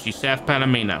Vespucci, South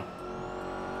Palomino.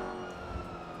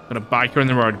 Got a biker in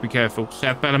the road, be careful.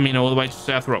 South Palomino all the way to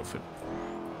South Rockford.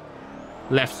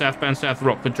 Left southbound South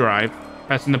Rockford Drive.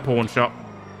 Passing the pawn shop.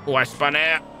 Oh, I spun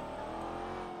out.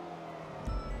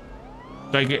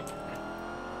 Take it.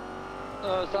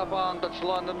 South on Dutch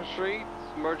London Street,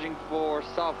 merging for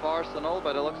South Arsenal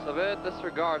by the looks of it.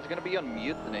 Disregard is going to be on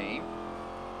mutiny.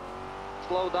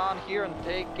 Slow down here and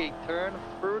take a turn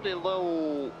through the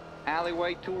low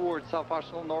alleyway towards South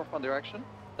Arsenal northbound direction.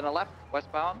 Then a left,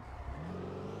 westbound.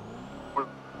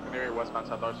 Area westbound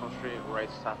South Arsenal Street, right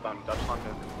southbound Dutch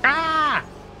London. Ah!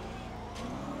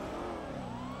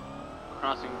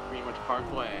 Crossing Greenwich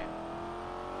Parkway.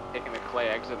 Taking the Clay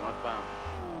exit northbound.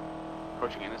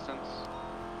 Approaching Innocence.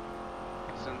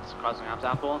 Crossing Abs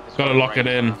Apple. Gotta lock it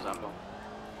in.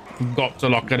 Got to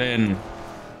lock it in.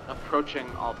 Approaching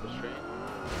Alta Street.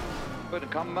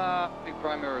 Good, come big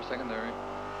primary or secondary.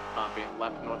 Copy.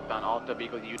 Left northbound Alta,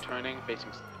 vehicle U-turning,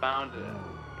 facing southbound.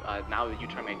 Now the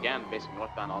U-turning again, facing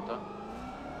northbound Alta.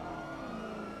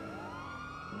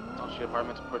 Alta Street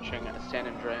Apartments approaching San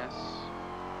Andreas.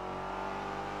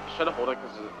 Should have hold it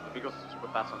because the vehicle's super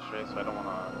fast on straight, so I don't want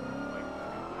to, like,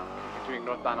 you know, continuing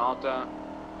northbound Alta.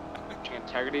 Approaching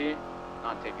Integrity,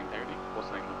 not taking Integrity,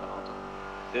 posting northbound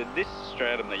Alta. This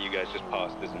stratum that you guys just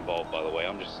passed is involved, by the way.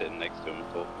 I'm just sitting next to him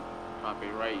and talking. Copy,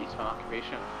 right, eastbound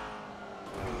Occupation.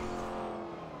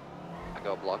 I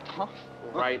got blocked off.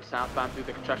 Right, southbound through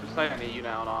the construction site. I need you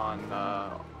down on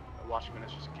Washington,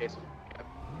 just in case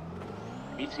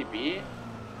of BTB.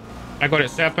 I got it,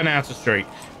 southbound Outer Street.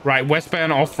 Right,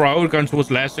 westbound off-road, going towards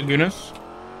Las Lagunas.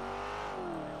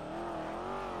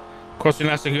 Crossing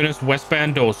Las Lagunas,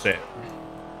 westbound Dorset.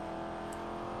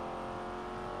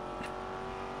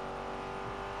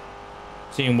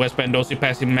 Seeing westbound Dorset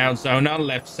passing Mount Zona,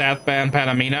 left southbound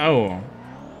Palomino.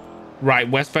 Right,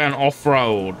 westbound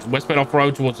off-road. Westbound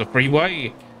off-road towards the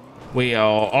freeway. We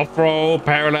are off-road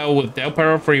parallel with Del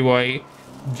Perro Freeway.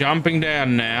 Jumping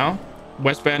down now.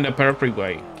 Westbound Del Perro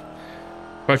Freeway.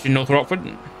 Approaching North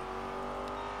Rockford.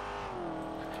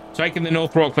 Taking the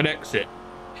North Rockford exit.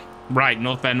 Right,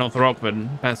 northbound North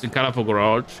Rockford. Passing Colourful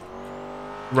Garage.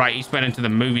 Right, eastbound into the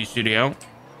movie studio.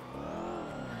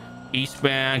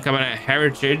 Eastbound coming at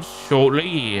Heritage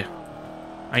shortly.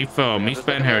 A-firm,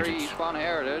 eastbound Heritage. Eastbound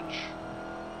Heritage.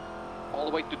 All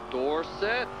the way to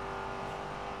Dorset.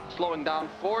 Slowing down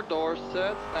for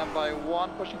Dorset. Stand by 1,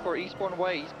 pushing for Eastbourne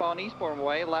Way. Eastbourne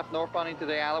Way. Left northbound into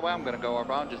the alleyway. I'm going to go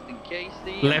around just in case.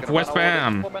 Left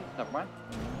westbound. Never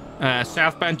mind.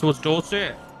 Southbound towards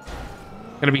Dorset.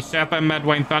 Gonna be southbound Mad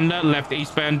Wayne Thunder. Left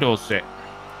eastbound Dorset.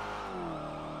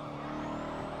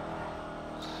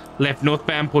 Left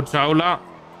northbound Portola.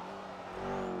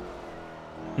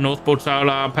 North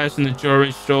Portola, passing the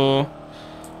jewelry store.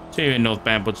 To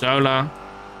northbound Portola.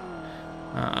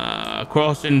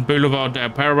 Crossing Boulevard del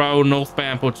Perro,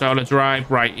 northbound Portola Drive,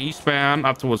 right eastbound,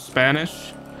 up towards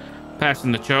Spanish.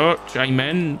 Passing the church,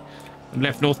 amen.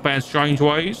 Left northbound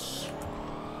Strangeways.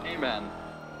 Amen.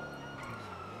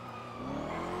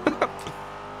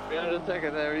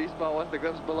 302nd there, eastbound West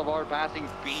Eclipse Boulevard, passing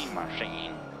Beam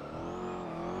Machine.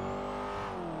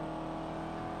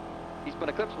 Eastbound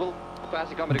Eclipse Boulevard,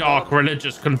 passing Comedy Dark Club.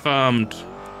 Religious confirmed.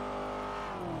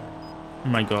 Oh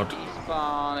my god.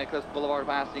 Eastbound Eclipse Boulevard,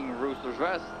 passing Rooster's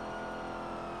Rest.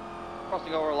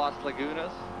 Crossing over Las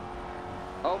Lagunas.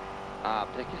 Oh,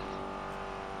 ticket.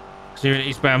 So you're in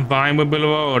eastbound Vinewood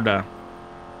Boulevard.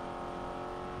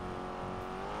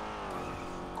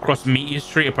 Cross Meteor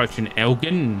Street, approaching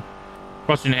Elgin.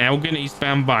 Crossing Elgin,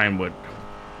 eastbound Vinewood.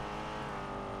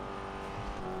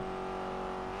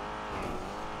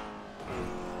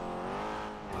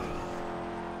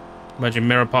 Merging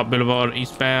Mirror Park Boulevard,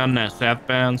 eastbound, now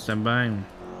southbound,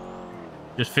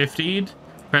 Just 50'd.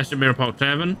 Past Mirror Park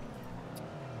Tavern.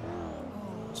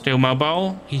 Still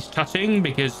mobile. He's tutting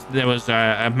because there was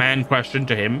a man question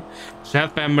to him.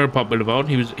 Southbound Mirror Boulevard.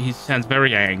 He sounds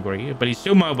very angry, but he's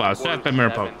still mobile. Southbound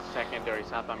Mirror Pop. Secondary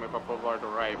southbound Mirror Boulevard to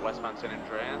right, westbound San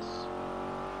Andreas.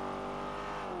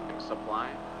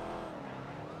 Supply.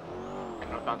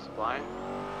 And northbound Supply.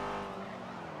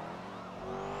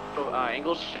 So,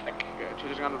 angles check.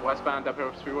 Choosing on the westbound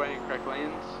Upper Freeway in correct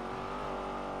lanes.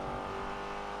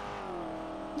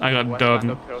 I got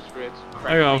done.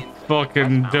 I got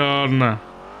fucking done.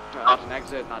 Option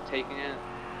exit, not taking it.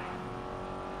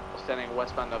 Standing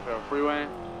westbound Upper Freeway.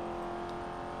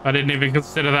 I didn't even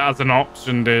consider that as an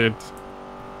option, dude.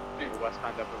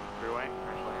 Westbound Upper Freeway,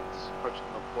 correct lanes. Approaching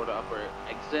the Florida Upper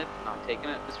exit, not taking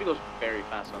it. This goes very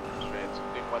fast on the straight, so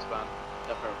doing westbound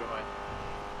Upper Freeway.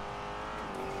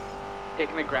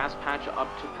 Taking the grass patch up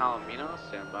to Palomino,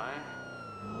 stand by.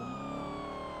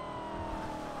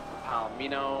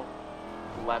 Palomino,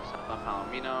 left side on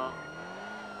Palomino.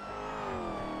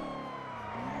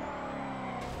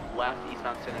 Left,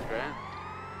 eastbound San Andreas.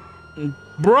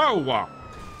 Bro!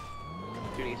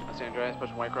 Doing eastbound San Andreas,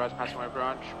 pushing White Garage, passing White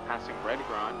Garage, passing Red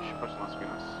Garage, pushing Las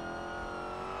Vegas.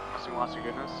 Passing Las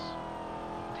Vegas.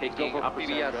 Taking Upper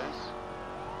San Andreas.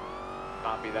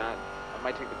 Copy that. I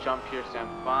might take the jump here, stand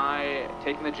by.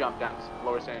 Taking the jump down to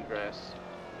Lower San Andreas.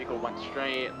 Vehicle went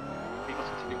straight. Vehicles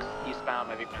continue eastbound.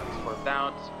 My vehicle is swerved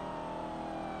out.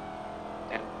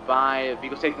 Stand by.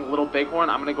 Vehicle's taking Little Bighorn.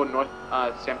 I'm gonna go north.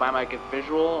 Stand by. Might get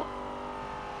visual.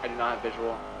 I do not have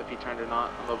visual. If he turned or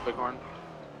not on Little Bighorn.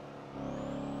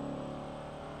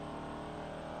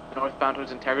 Northbound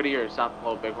towards Integrity or south of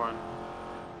Little Bighorn?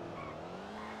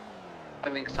 I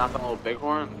think south of Little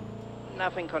Bighorn.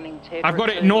 Nothing on Integrity. I've got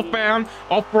it northbound,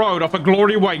 off-road, off a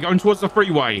Glory Way, going towards the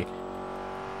freeway.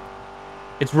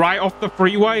 It's right off the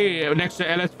freeway, next to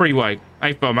LS Freeway.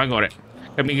 Hey, boom, I got it.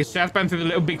 Let me get southbound through the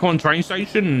Little Bighorn train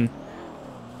station.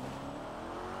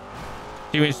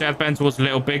 Doing southbound towards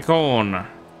Little Bighorn.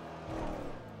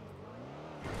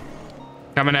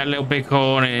 Coming at Little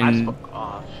Bighorn in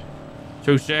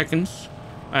 2 seconds.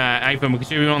 Hey, boom, we can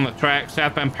see we're on the track.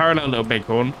 Southbound parallel Little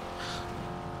Bighorn.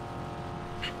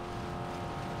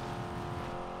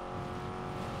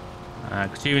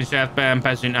 Continuing southbound,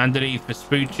 passing underneath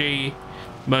Vespucci,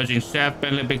 merging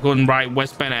southbound, Little Bighorn, right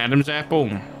westbound Adams Apple.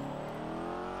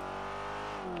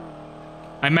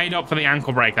 I made up for the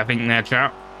ankle break, I think, there,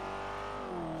 chat.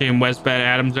 Doing westbound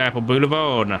Adams Apple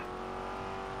Boulevard.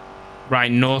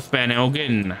 Right northbound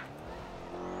Elgin.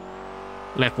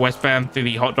 Left westbound through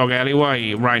the hot dog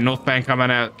alleyway. Right northbound coming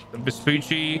out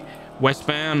Vespucci.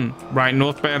 Westbound. Right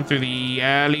northbound through the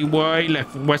alleyway.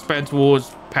 Left westbound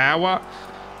towards Power.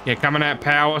 Yeah, coming out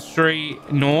Power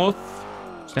Street North.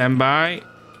 Stand by.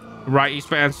 Right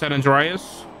eastbound San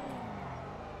Andreas.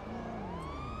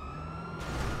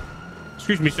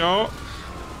 Excuse me, sir.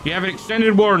 You have an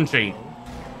extended warranty.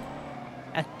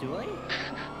 Do I?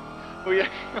 Oh yeah,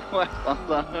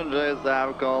 westbound San Andreas, I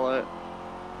would call it.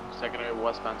 Secondary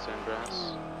westbound San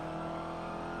Andreas.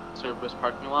 Service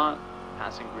parking lot.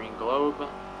 Passing Green Globe.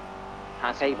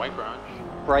 Passing White Garage.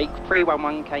 Break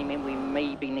 311 came in. We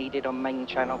may be needed on main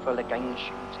channel for the gang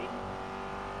shooting.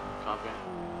 Copy.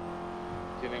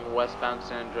 Continuing westbound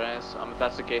San Andreas. If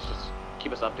that's the case, just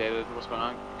keep us updated. What's going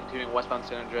on? Continuing westbound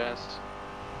San Andreas.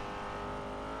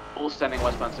 Full sending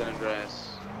westbound San Andreas.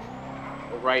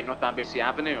 Right northbound BC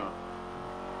Avenue.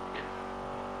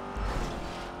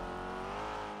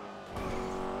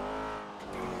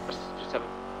 Just have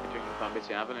continuing northbound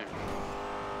BC Avenue.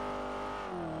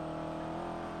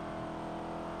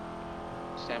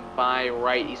 Stand by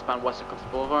right eastbound Western Coast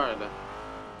Boulevard.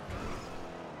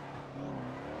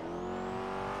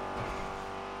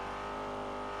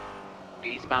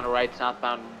 Eastbound right,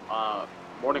 southbound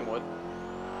Morningwood.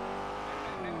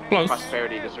 Close.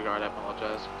 Prosperity, disregard, I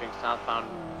apologize. Doing southbound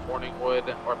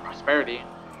Morningwood or Prosperity.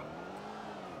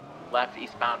 Left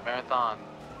eastbound Marathon.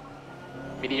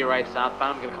 Meteorite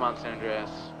southbound, gonna come on San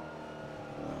Andreas.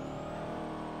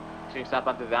 Doing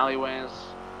southbound through the alleyways.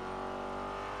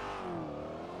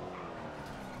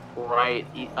 Right,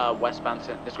 westbound,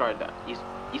 disregard,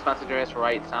 eastbound San Andreas,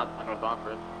 right, southbound North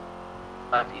Rockford.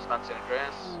 Left, eastbound San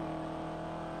Andreas.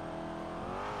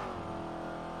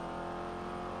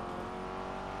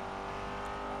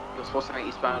 It was supposed to be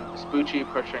eastbound Vespucci,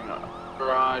 approaching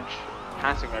Garage,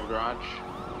 passing Red Garage.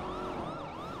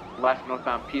 Left,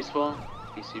 northbound Peaceful,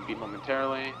 BCB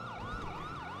momentarily.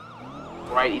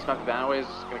 Right, eastbound to the Vanaways,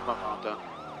 gonna come up Alto.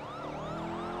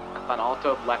 Northbound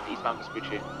Alto, left, eastbound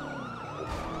Vespucci.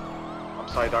 I'm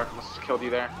sorry, Dark, I must have killed you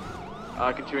there.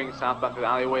 Continuing southbound through the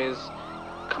alleyways.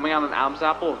 Coming out on Adams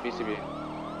Apple or BCB?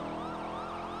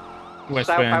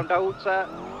 Southbound Alta.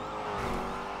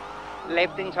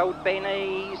 Left into Old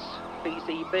Benny's.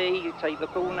 BCB, you take the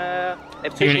corner.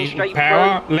 They're So you pushing need straight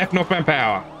power, through. left northbound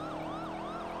power.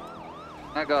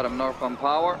 I got him, northbound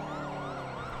power.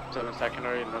 7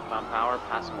 secondary, northbound power,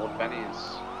 passing Old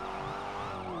Benny's.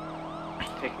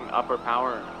 Taking upper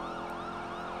power.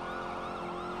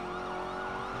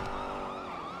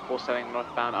 Full setting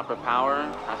northbound upper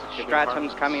power. Passing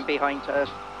Stratum's coming behind us.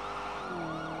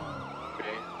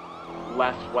 Okay.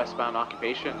 Left westbound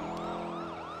occupation.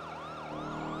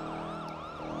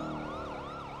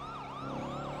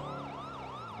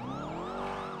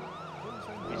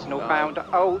 It's northbound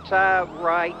Alta,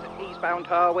 right, eastbound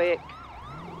Harwick.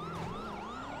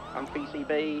 On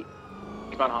PCB.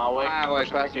 Eastbound Harwick. Highway,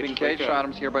 past Pin Cage.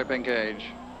 Stratum's here by Pin Cage.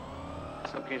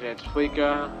 Pin Cage into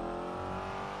Fleeka.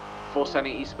 Full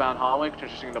setting eastbound Harwick,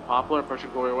 transitioning to Poplar, approaching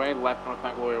Glory Way, left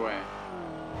northbound Glory Way.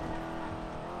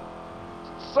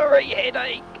 Sorry,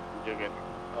 headache. You're good.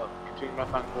 Continuing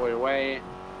northbound Glory Way.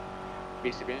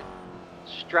 BCB.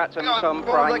 Stratum's on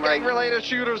prime rate. Gang-related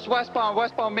shooters westbound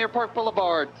Mirror Park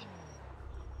Boulevard.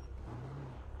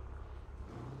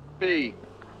 B.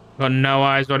 Got no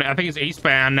eyes on it. I think it's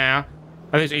eastbound now.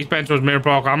 I think it's eastbound towards Mirror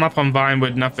Park. I'm up on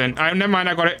Vinewood, nothing. Oh, never mind,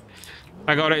 I got it.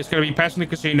 I got it. It's going to be passing the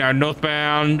casino,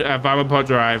 northbound Vinewood Pot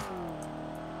Drive.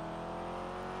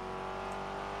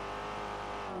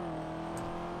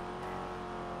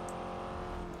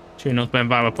 Two northbound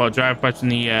Vinewood Pot Drive, approaching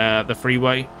the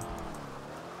freeway.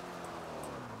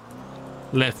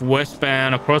 Left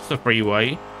westbound across the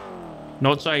freeway.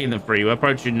 Not taking the freeway,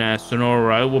 approaching Sonora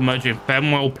Road. We're merging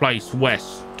Fenwell Place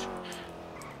west.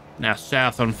 Now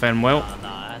south on Fenwell.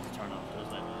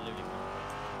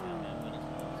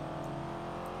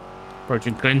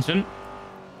 Approaching Clinton.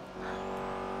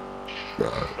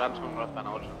 Stratum's going northbound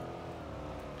Elgin.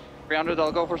 300,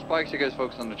 I'll go for spikes. You guys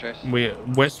focus on the chase. We're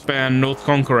westbound North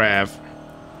Conquer Ave.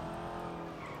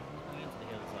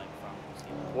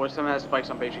 47 has spikes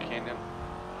on Beijing Canyon.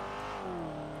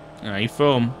 You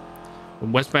film.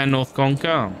 Westbound North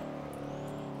Conquer.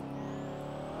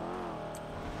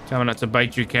 Coming up to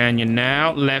Baytree Canyon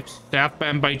now. Left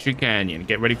southbound Baytree Canyon.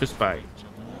 Get ready for spades.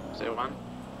 Say one.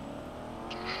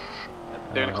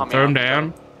 They're gonna call me throw them out.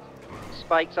 down.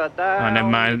 Spikes are down. Oh, never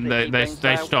mind.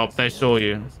 They stopped. They saw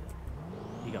you.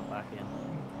 He got back in.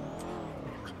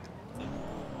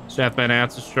 Southbound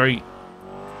Outer Street.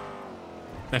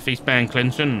 Left eastbound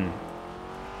Clinton.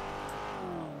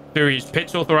 Furious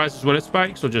pits authorized as well as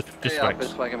spikes, or just Yeah, spikes?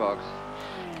 spike and box.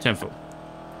 10-4.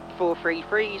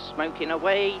 433, smoking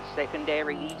away,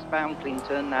 secondary eastbound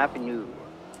Clinton Avenue.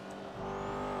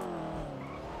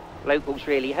 Locals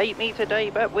really hate me today,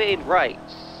 but we're right.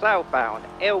 Southbound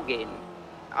Elgin.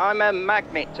 I'm a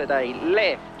magnet today.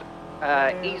 Left,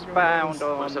 eastbound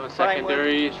on 47 Vinewood.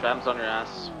 secondary, Stratum's on your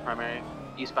ass. Primary,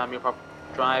 eastbound Mirror Park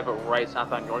Drive, right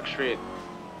southbound York Street.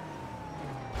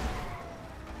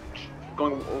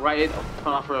 Going right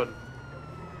off road.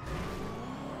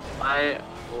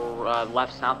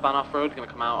 Left southbound off road, gonna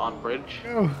come out on bridge.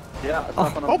 Yeah,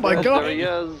 oh my god! There he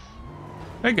is.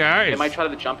 Hey guys. They might try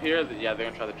to jump here. Yeah, they're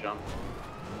gonna try to jump.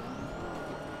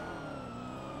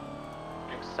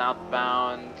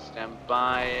 Southbound, stand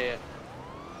by.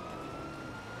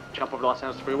 Jump over the Los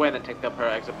Angeles Freeway and then take the upper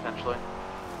exit potentially.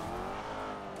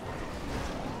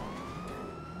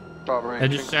 Strawberry. They're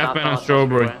just southbound on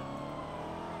Strawberry.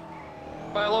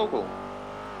 By a local.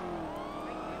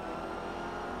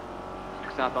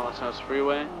 Southbound Los Angeles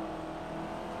Freeway.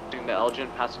 Taking the Elgin,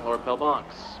 passing lower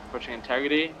pillbox. Approaching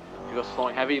Integrity. You go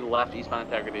slowing heavy, left eastbound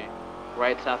Integrity.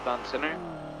 Right southbound Center.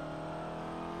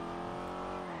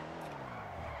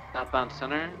 Southbound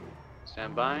Center.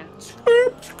 Stand by.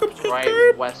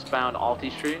 Right westbound Alty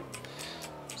Street.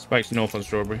 Spikes north on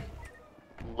Strawberry.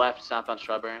 Left southbound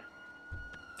Strawberry.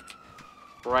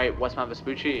 Right westbound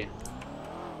Vespucci.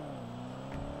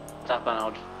 Southbound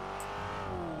Elgin.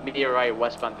 Media right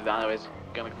westbound through the alleyways.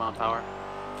 Gonna come on power.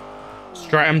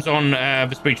 Stratum's on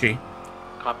Vespucci.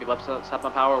 Copy left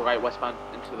southbound power, right westbound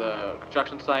into the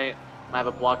construction site. I have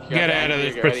a block here. Get out of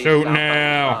this pursuit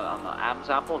now. On the Adams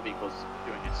Apple, vehicles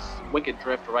doing its wicked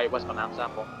drift right westbound Adams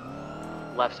Apple.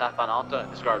 Left southbound Alta,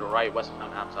 discard right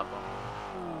westbound Adams Apple.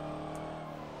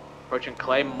 Approaching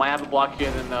Clay, might have a block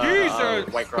here than the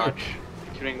White Garage.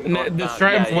 The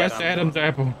Stratum's west Adams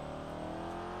Apple.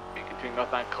 Continuing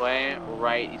northbound Clay,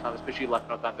 right eastbound Vespucci, left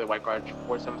northbound the White Garage.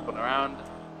 47's going around.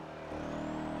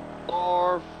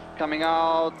 North, coming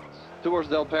out towards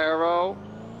Del Perro.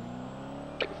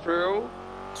 Through.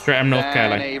 Stratum North and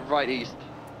Cali. a right east.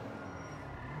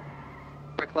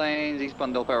 Correct lanes,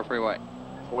 eastbound Del Perro Freeway.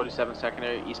 47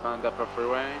 secondary, eastbound Del Perro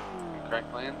Freeway.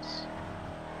 Correct lanes.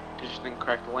 Positioning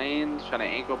correct lanes, trying to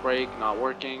ankle brake, not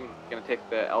working. Gonna take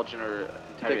the Elgin or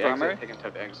Integrity primary? exit, take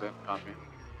Integrity exit, copy.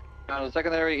 Down to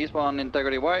secondary, eastbound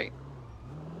Integrity Way.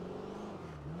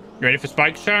 You ready for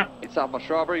spike shot? It's southbound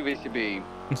Strawberry, VCB.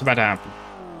 It's about to happen.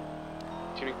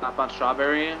 Tuning southbound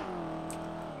Strawberry.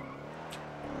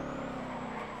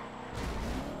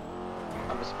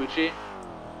 On Vespucci.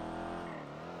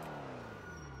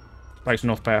 Spike's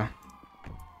northbound.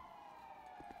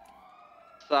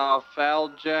 South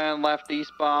Elgin, left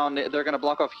eastbound. They're gonna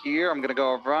block off here. I'm gonna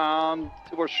go around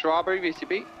towards Strawberry,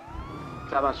 VCB.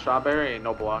 Southbound Strawberry,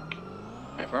 no block.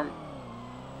 Confirm.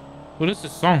 What is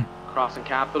this song? Crossing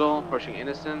Capitol, pushing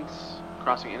Innocence.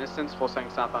 Crossing Innocence, full setting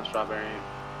southbound Strawberry.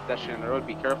 Pedestrian on the road,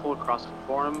 be careful. Crossing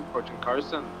Forum, approaching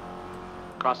Carson.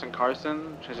 Crossing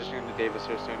Carson, transitioning to Davis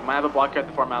here soon. Might have a block here at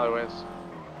the Forum alleyways.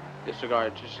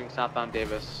 Disregard, transitioning southbound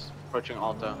Davis, approaching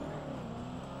Alta.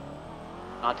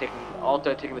 Not taking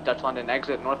Alta, taking the Dutch London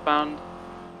exit northbound.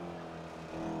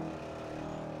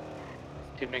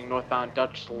 Tuning northbound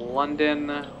Dutch London,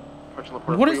 approaching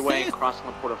Laporta What is Freeway, this? crossing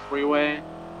Laporta Freeway,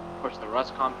 approaching the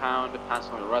Rust compound,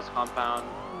 passing the Rust compound.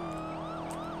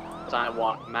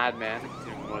 Sidewalk Madman,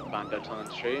 continuing northbound Dutch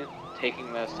London Street,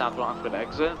 taking the South Rockford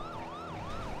exit.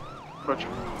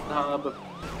 Approaching hub,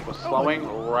 was slowing,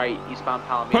 right, eastbound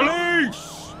Palomino.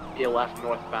 Police! He left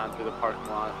northbound through the parking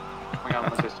lot, coming out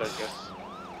Wednesday Circus.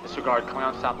 Disregard, coming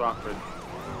out South Rockford.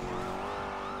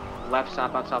 Left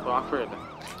southbound South Rockford.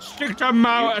 Stick to U-turning,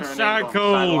 motorcycles!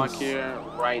 going sidewalk here,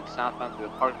 right southbound through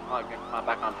the parking lot, gonna come out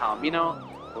back on Palomino.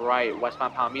 Right,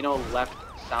 westbound Palomino, left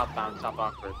southbound South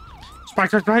Rockford.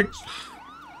 Spike, spikes!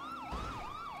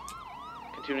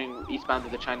 Continuing eastbound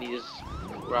to the Chinese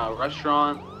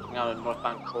restaurant, coming out of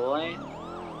northbound Calais.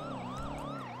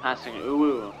 Passing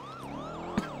Uwu.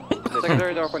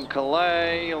 Secondary northbound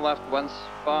Calais, left one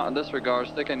spot. Disregard,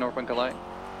 sticking northbound Calais.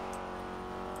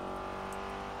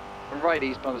 Right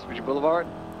eastbound Vespucci Boulevard.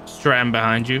 Strand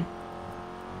behind you.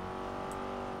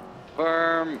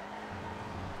 Firm.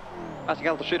 Passing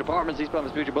Alpha Street Apartments, eastbound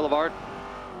Vespucci Boulevard.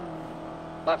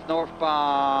 Left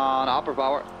northbound Upper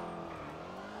Power.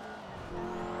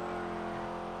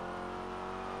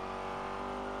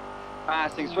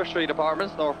 Passing Swift Street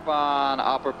Apartments, northbound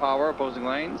Upper Power, opposing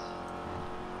lanes.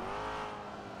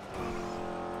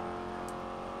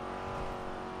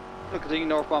 Continuing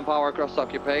northbound Power across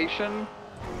Occupation.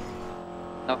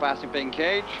 Now passing Pink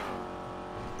Cage.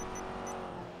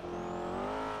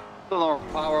 Still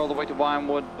north Power all the way to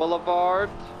Winewood Boulevard.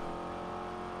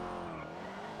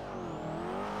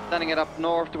 Sending it up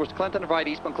north towards Clinton, right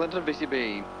eastbound Clinton,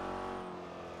 VCB.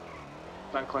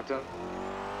 Van Clinton.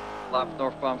 Left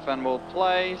northbound Fenwell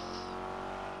Place.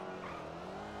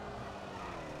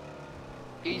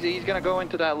 He's gonna go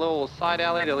into that little side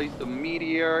alley that leads to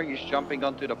Meteor. He's jumping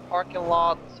onto the parking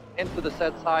lot, into the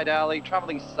said side alley,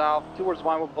 traveling south towards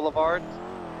Winewood Boulevard.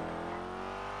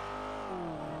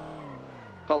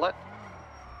 Call it.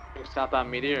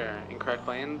 Southbound Meteor, incorrect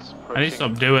lanes. I need to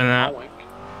stop doing that.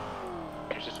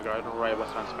 Disregard, right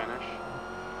westbound Spanish.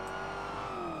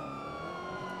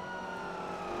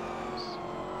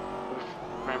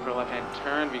 Preparing for a left-hand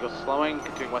turn, vehicle slowing,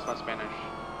 continuing westbound Spanish.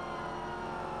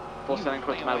 Full setting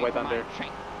towards Mad White Thunder.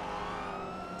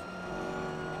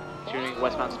 Tuning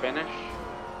westbound Spanish.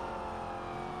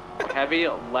 Heavy,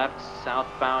 left,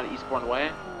 southbound Eastbourne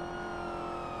Way.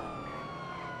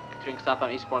 Continuing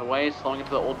southbound Eastbourne Way, slowing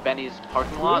into the old Benny's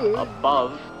parking lot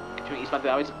above. Continuing eastbound to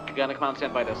the alleys, gonna come out and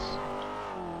stand by this.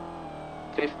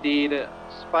 50 to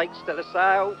Spikes to the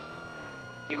south.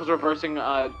 Eagles reversing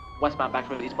westbound back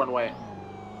towards Eastbourne Way.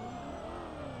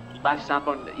 Left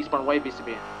southbound Eastbourne Way,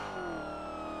 BCB.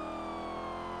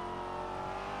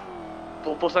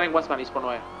 Full setting westbound Eastbourne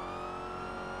Way.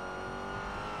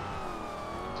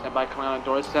 Stand by coming out on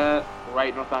Dorset.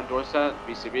 Right northbound Dorset,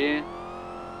 BCB.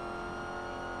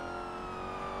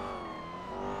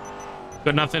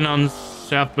 Got nothing on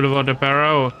South Boulevard de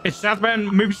Perro. It's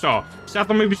southbound movie store.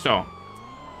 Southbound movie store.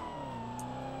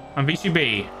 On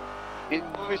VCB. In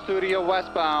movie studio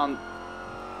westbound.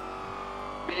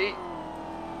 B.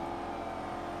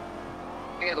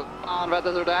 On Red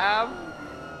Desert Ave.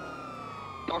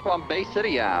 Northbound Bay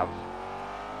City Ave.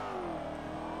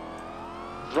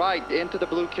 Right into the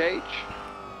blue cage.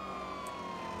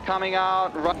 Coming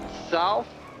out right south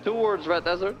towards Red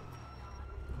Desert.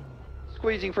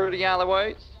 Squeezing through the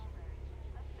alleyways.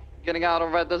 Getting out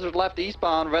of Red Desert left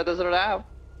eastbound Red Desert Ave.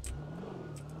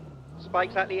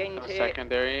 Spikes at the end here.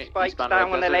 Secondary. Spikes eastbound down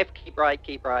Red on the Desert. left, keep right,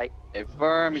 keep right.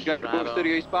 Firm, he's going to movie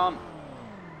studio eastbound.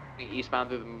 Eastbound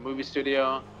through the movie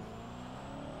studio.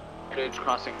 Heritage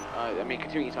crossing,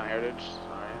 continuing eastbound Heritage.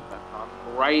 Sorry, that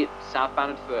right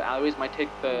southbound into the alleyways. Might take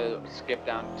the skip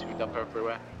down to Del Perro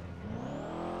Freeway.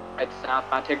 Right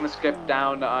southbound, taking the skip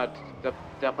down the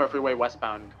Del Perro Freeway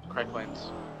westbound, correct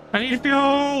lanes. I need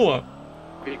fuel!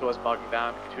 Vehicle is bogging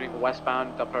down, continuing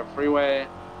westbound Del Perro Freeway,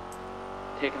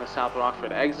 taking the South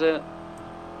Rockford exit.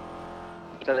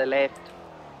 To the left.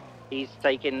 He's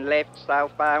taking left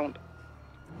southbound.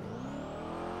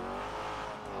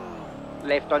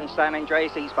 Left on San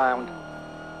Andreas eastbound.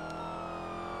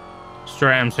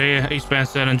 Stratham's here, eastbound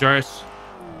San Andreas.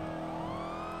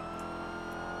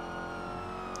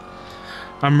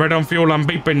 I'm red on fuel, I'm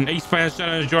beeping. Eastbound San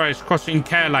Andreas, crossing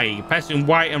Calais, passing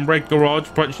white and red garage,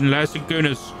 approaching Las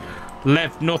Lagunas.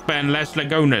 Left northbound Las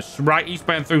Lagunas, right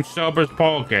eastbound through Cerberus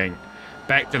parking.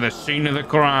 Back to the scene of the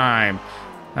crime.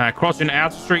 Crossing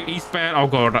Outer Street eastbound. Oh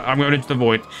god, I'm going into the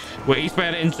void. We're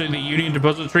eastbound into the Union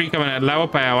Depository, coming at lower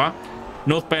power.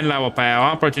 Northbound lower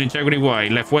power, approaching Integrity Way.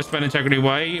 Left westbound Integrity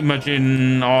Way,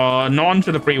 merging not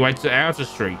onto the freeway to Outer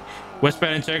Street.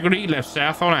 Westbound Integrity, left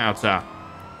south on Outer.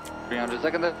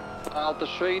 302nd out the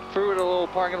street, through the little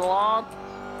parking lot.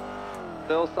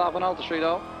 Still stopping out the street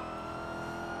though.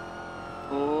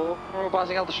 Oh, we're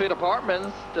passing out the street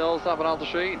apartments, still stopping out the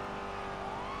street.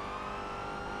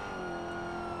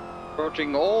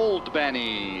 Approaching Old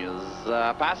Benny's,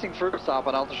 passing through,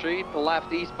 stopping out the street,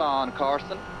 left eastbound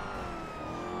Carson.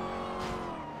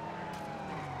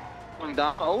 Going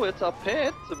down, oh, it's a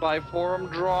pit by Forum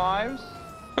Drives.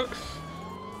 I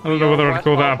don't know whether I'd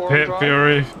call that a pit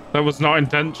fury. That was not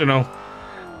intentional.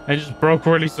 It just broke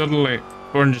really suddenly.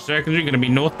 400 seconds, you're going to be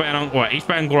northbound on, or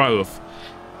eastbound Grove.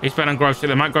 Eastbound on Grove, so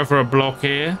they might go for a block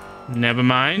here. Never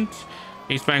mind.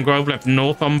 Eastbound Grove, left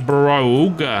north on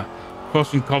Brogue.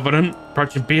 Crossing Covenant,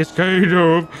 approaching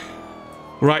BSK.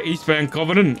 Right, eastbound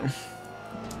Covenant.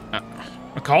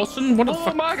 Carlson? What the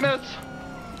fuck? Magnets!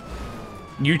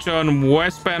 U-turn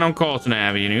westbound on Carlson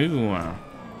Avenue.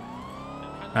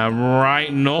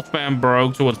 Right, northbound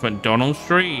Brogue towards McDonald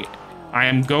Street. I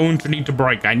am going to need to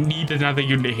brake. I need another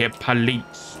unit here,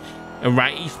 police.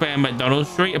 Right, eastbound McDonald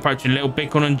Street, approaching Little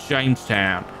Bighorn and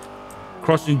Jamestown.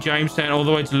 Crossing Jamestown all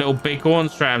the way to Little Bighorn,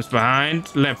 Straps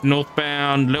behind. Left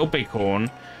northbound Little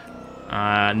Bighorn.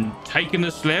 And taking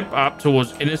the slip up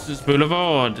towards Innocence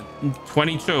Boulevard.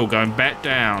 22, going back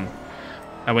down.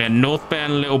 And we're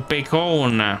northbound Little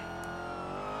Bighorn.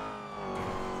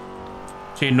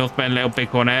 See northbound Little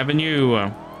Bighorn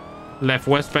Avenue. Left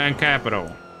westbound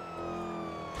Capitol.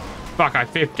 Fuck, I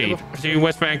 50. See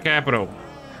westbound Capitol.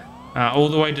 All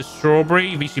the way to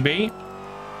Strawberry, VCB.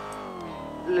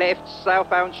 Left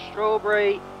southbound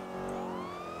Strawberry.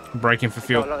 Braking for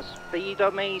fuel. Got a lot of speed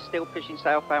on me, still pushing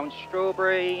southbound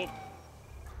Strawberry.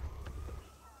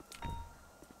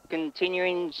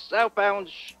 Continuing southbound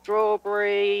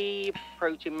Strawberry,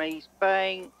 approaching Maze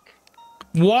Bank.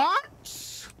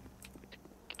 What?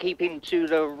 Keeping to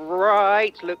the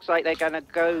right, looks like they're gonna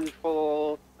go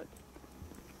for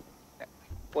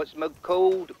what's it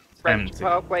called? Branch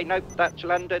Parkway, nope, Dutch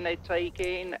London they're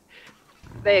taking.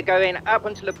 They're going up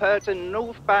onto the Purton,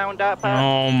 northbound upper.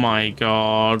 Oh my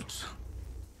god.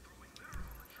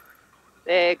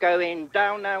 They're going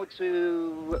down now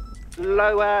to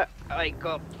lower. I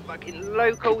got fucking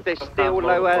local, they're still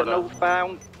lower,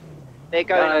 northbound. They're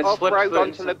going off-road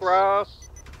onto the grass,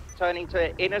 turning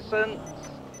to Innocence.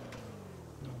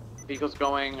 Vehicles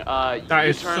going, that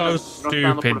is so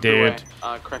stupid, dude.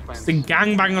 The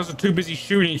gangbangers are too busy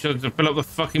shooting each other to fill up the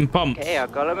fucking pumps. Okay, I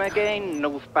got them again.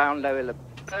 Northbound lower the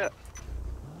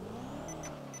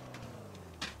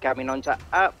coming onto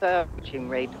upper, pushing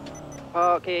red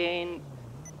parking.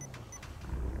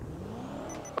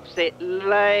 Opposite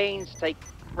lanes, take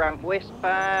ramp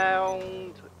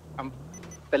westbound. I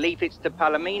believe it's to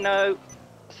Palomino.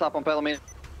 Stop on Palomino.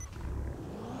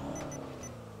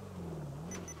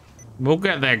 We'll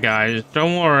get there, guys.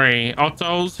 Don't worry.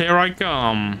 Otto's, here I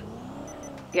come.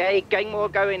 Yeah, gang war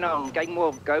going on. Gang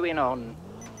war going on.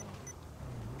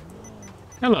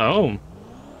 Hello.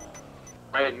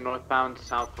 Right, northbound,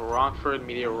 south to Rockford,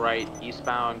 media right,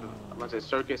 eastbound, let's say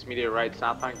Circus, media right,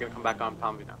 southbound, gonna come back on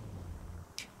Palomino.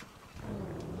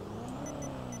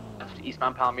 Left,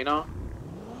 eastbound Palomino.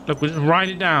 Look, we'll just write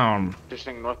it down.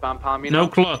 Positioning northbound Palomino. No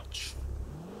clutch.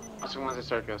 Crossing Wednesday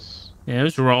Circus. Yeah,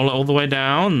 just roll it all the way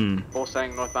down. Full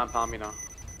saying northbound Palomino.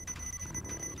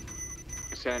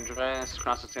 San Andreas,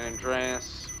 crossing San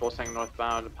Andreas, full saying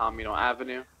northbound Palomino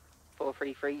Avenue.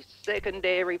 433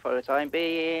 secondary for the time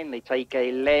being. They take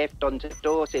a left onto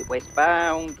Dorset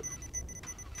westbound.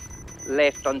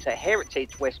 Left onto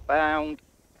Heritage westbound.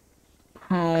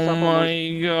 Oh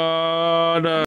my god.